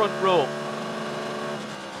onto the front row.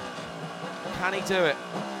 Can he do it?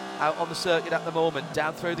 Out on the circuit at the moment,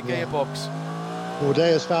 down through the gearbox.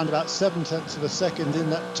 Bourdais has found about 0.7 of a second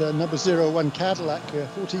in that number 01 Cadillac.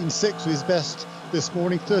 14.6 was his best this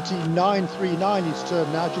morning. 13.939 each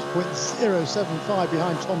turn now, just 0.075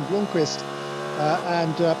 behind Tom Blomqvist.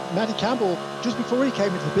 And Matty Campbell, just before he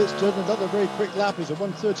came into the pits, did another very quick lap. It was a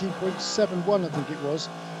 1:13.71, I think it was.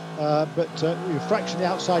 But fractionally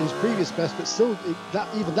outside his previous best, but still,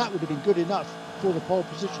 even that would have been good enough for the pole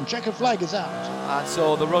position. Checkered flag is out. And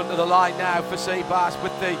so the run to the line now for Sebas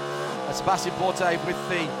with the Sebastian Bourdais with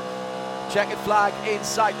the checkered flag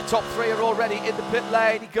inside. The top 3 are already in the pit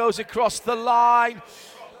lane. He goes across the line,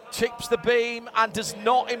 chips the beam and does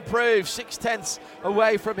not improve. 0.6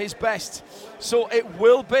 away from his best. So it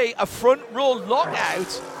will be a front row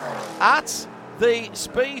lockout at the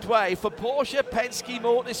Speedway for Porsche Penske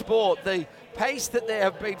Motorsport. The pace that they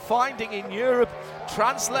have been finding in Europe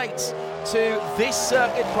translates to this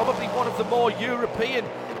circuit, probably one of the more European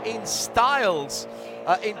in styles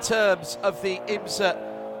in terms of the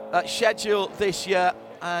IMSA schedule this year.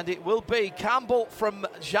 And it will be Campbell from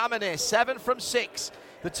Jaminet, 7 from 6.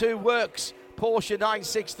 The two Works Porsche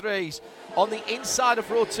 963s. On the inside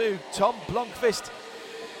of row 2, Tom Blomqvist,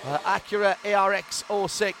 Acura ARX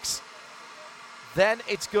 06. Then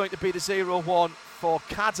it's going to be the 01 for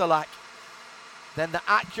Cadillac. Then the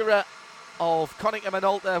Acura of Konica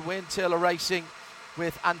Minolta, Wayne Taylor Racing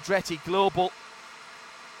with Andretti Global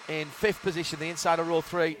in 5th position, the inside of row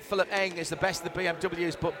 3. Philip Eng is the best of the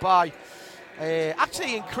BMWs, but by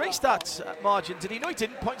actually increased that margin. Did he? No, he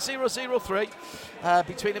didn't. 0.003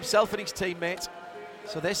 between himself and his teammate.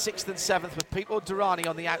 So they're 6th and 7th with Pipo Derani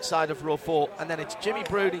on the outside of row 4. And then it's Jimmy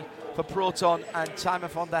Bruni for Proton and Timer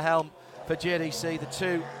von der Helm for JDC, the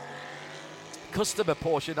two customer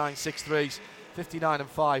Porsche 963s, 59 and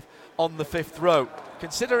 5 on the 5th row.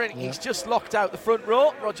 Considering he's just locked out the front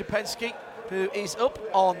row, Roger Penske, who is up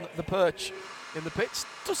on the perch in the pits,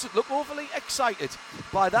 doesn't look overly excited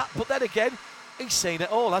by that. But then again, he's seen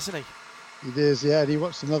it all, hasn't he? It is, yeah, and he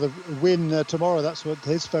wants another win tomorrow. That's what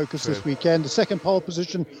his focus this weekend. The second pole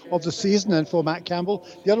position of the season, and for Matt Campbell.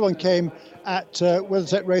 The other one came at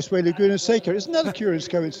WeatherTech Raceway Laguna Seca. It's another curious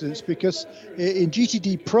coincidence because in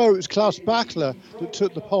GTD Pro, it was Klaus Bachler that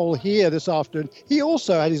took the pole here this afternoon. He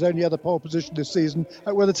also had his only other pole position this season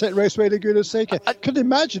at WeatherTech Raceway Laguna Seca. I couldn't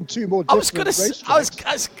imagine two more different racetracks.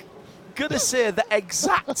 I was going to say the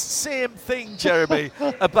exact same thing, Jeremy,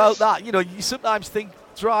 about that. You know, you sometimes think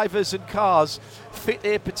drivers and cars fit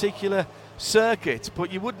a particular circuit,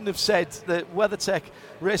 but you wouldn't have said that WeatherTech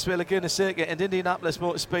Raceway Laguna Seca and Indianapolis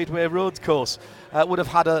Motor Speedway road course would have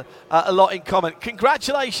had a lot in common.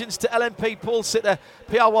 Congratulations to LMP pole sitter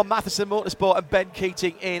PR1 Matheson Motorsport and Ben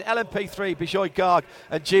Keating in LMP3, Bijoy Garg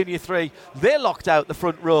and Junior 3. They locked out the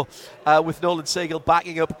front row with Nolan Siegel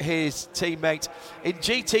backing up his teammate. In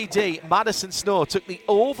GTD, Madison Snow took the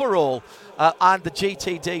overall and the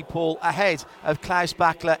GTD pole ahead of Klaus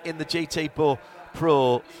Bachler in the GT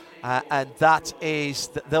Pro. And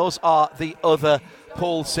those are the other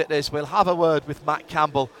pole sitters. We'll have a word with Matt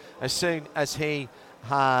Campbell as soon as he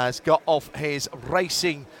has got off his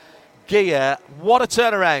racing gear. What a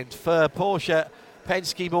turnaround for Porsche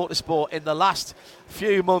Penske Motorsport in the last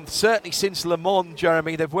few months, certainly since Le Mans,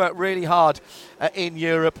 Jeremy. They've worked really hard in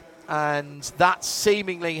Europe, and that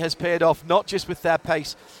seemingly has paid off, not just with their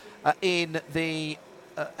pace in the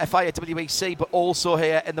FIA WEC, but also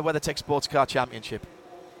here in the WeatherTech Sports Car Championship.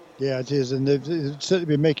 Yeah, it is, and they've certainly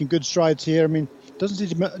been making good strides here. I mean, doesn't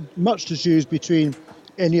seem much to choose between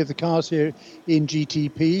any of the cars here in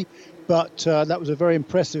GTP, but that was a very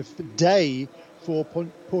impressive day for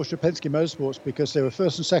Porsche Penske Motorsports, because they were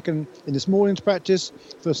first and second in this morning's practice,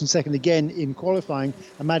 first and second again in qualifying,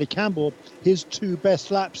 and Matty Campbell, his 2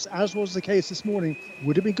 best laps, as was the case this morning,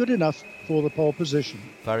 would have been good enough for the pole position.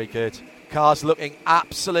 Very good. Cars looking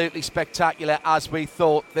absolutely spectacular, as we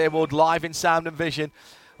thought they would, live in sound and vision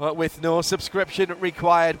with no subscription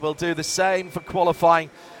required. We'll do the same for qualifying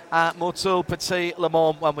at Motul Petit Le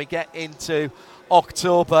Mans when we get into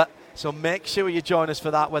October. So make sure you join us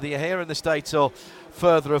for that, whether you're here in the States or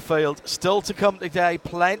further afield. Still to come today,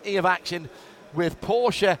 plenty of action with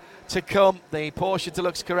Porsche to come. The Porsche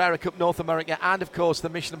Deluxe Carrera Cup North America, and of course the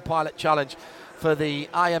Michelin Pilot Challenge for the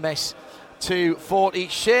IMS 240.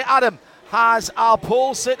 Shea Adam has our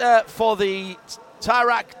pole sitter for the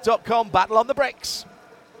Tirac.com Battle on the Bricks.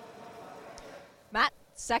 Matt,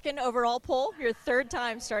 second overall pole, your 3rd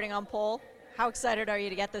time starting on pole. How excited are you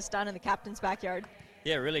to get this done in the captain's backyard?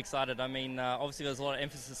 Yeah, really excited. I mean, obviously there's a lot of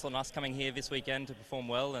emphasis on us coming here this weekend to perform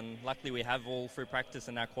well, and luckily we have all through practice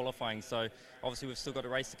and now qualifying. So obviously we've still got a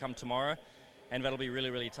race to come tomorrow, and that'll be really,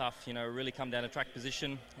 really tough. You know, really come down to track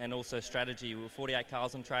position and also strategy. We're 48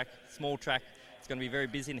 cars on track, small track. It's going to be very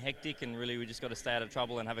busy and hectic, and really we just got to stay out of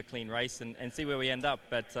trouble and have a clean race and see where we end up.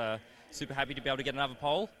 But super happy to be able to get another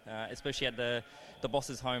pole, especially at the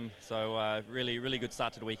boss's home. So really, really good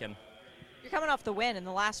start to the weekend. You're coming off the win in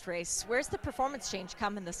the last race. Where's the performance change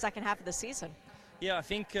come in the second half of the season? Yeah, I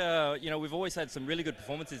think, we've always had some really good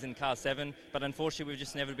performances in Car 7, but unfortunately we've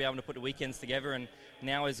just never been able to put the weekends together. And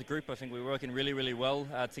now as a group, I think we're working really, really well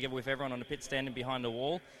together with everyone on the pit standing behind the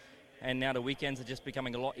wall. And now the weekends are just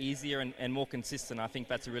becoming a lot easier and more consistent. I think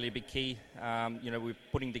that's a really big key. We're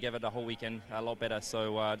putting together the whole weekend a lot better.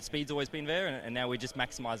 So the speed's always been there, and now we're just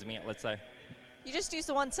maximising it, let's say. You just used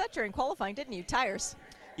the one set during qualifying, didn't you? Tires.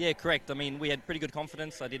 Yeah, correct. I mean, we had pretty good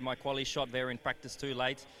confidence. I did my quali shot there in practice too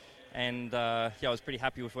late. And, I was pretty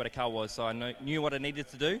happy with where the car was. So I knew what I needed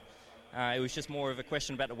to do. It was just more of a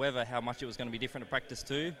question about the weather, how much it was going to be different to practice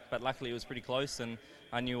too. But luckily it was pretty close, and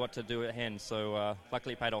I knew what to do at hand. So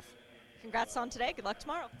luckily it paid off. Congrats on today. Good luck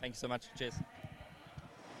tomorrow. Thank you so much. Cheers.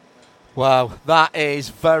 Wow, that is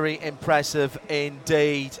very impressive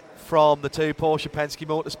indeed from the 2 Porsche Penske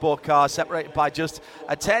Motorsport cars, separated by just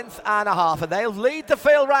a 10th and a half, and they'll lead the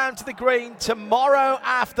field round to the green tomorrow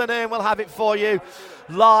afternoon. We'll have it for you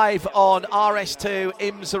live on RS2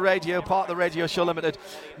 IMSA Radio, part of the Radio Show Limited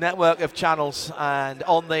network of channels, and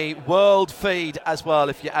on the world feed as well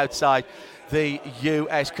if you're outside the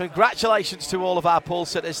US. Congratulations to all of our pole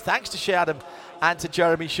sitters. Thanks to Shea Adam and to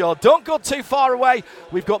Jeremy Shaw. Don't go too far away.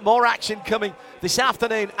 We've got more action coming this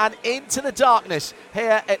afternoon and into the darkness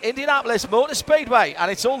here at Indianapolis Motor Speedway.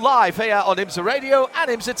 And it's all live here on IMSA Radio and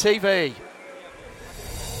IMSA TV.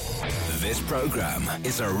 This program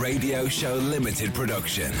is a Radio Show Limited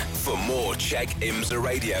production. For more, check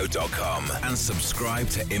imsaradio.com and subscribe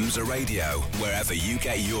to IMSA Radio wherever you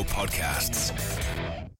get your podcasts.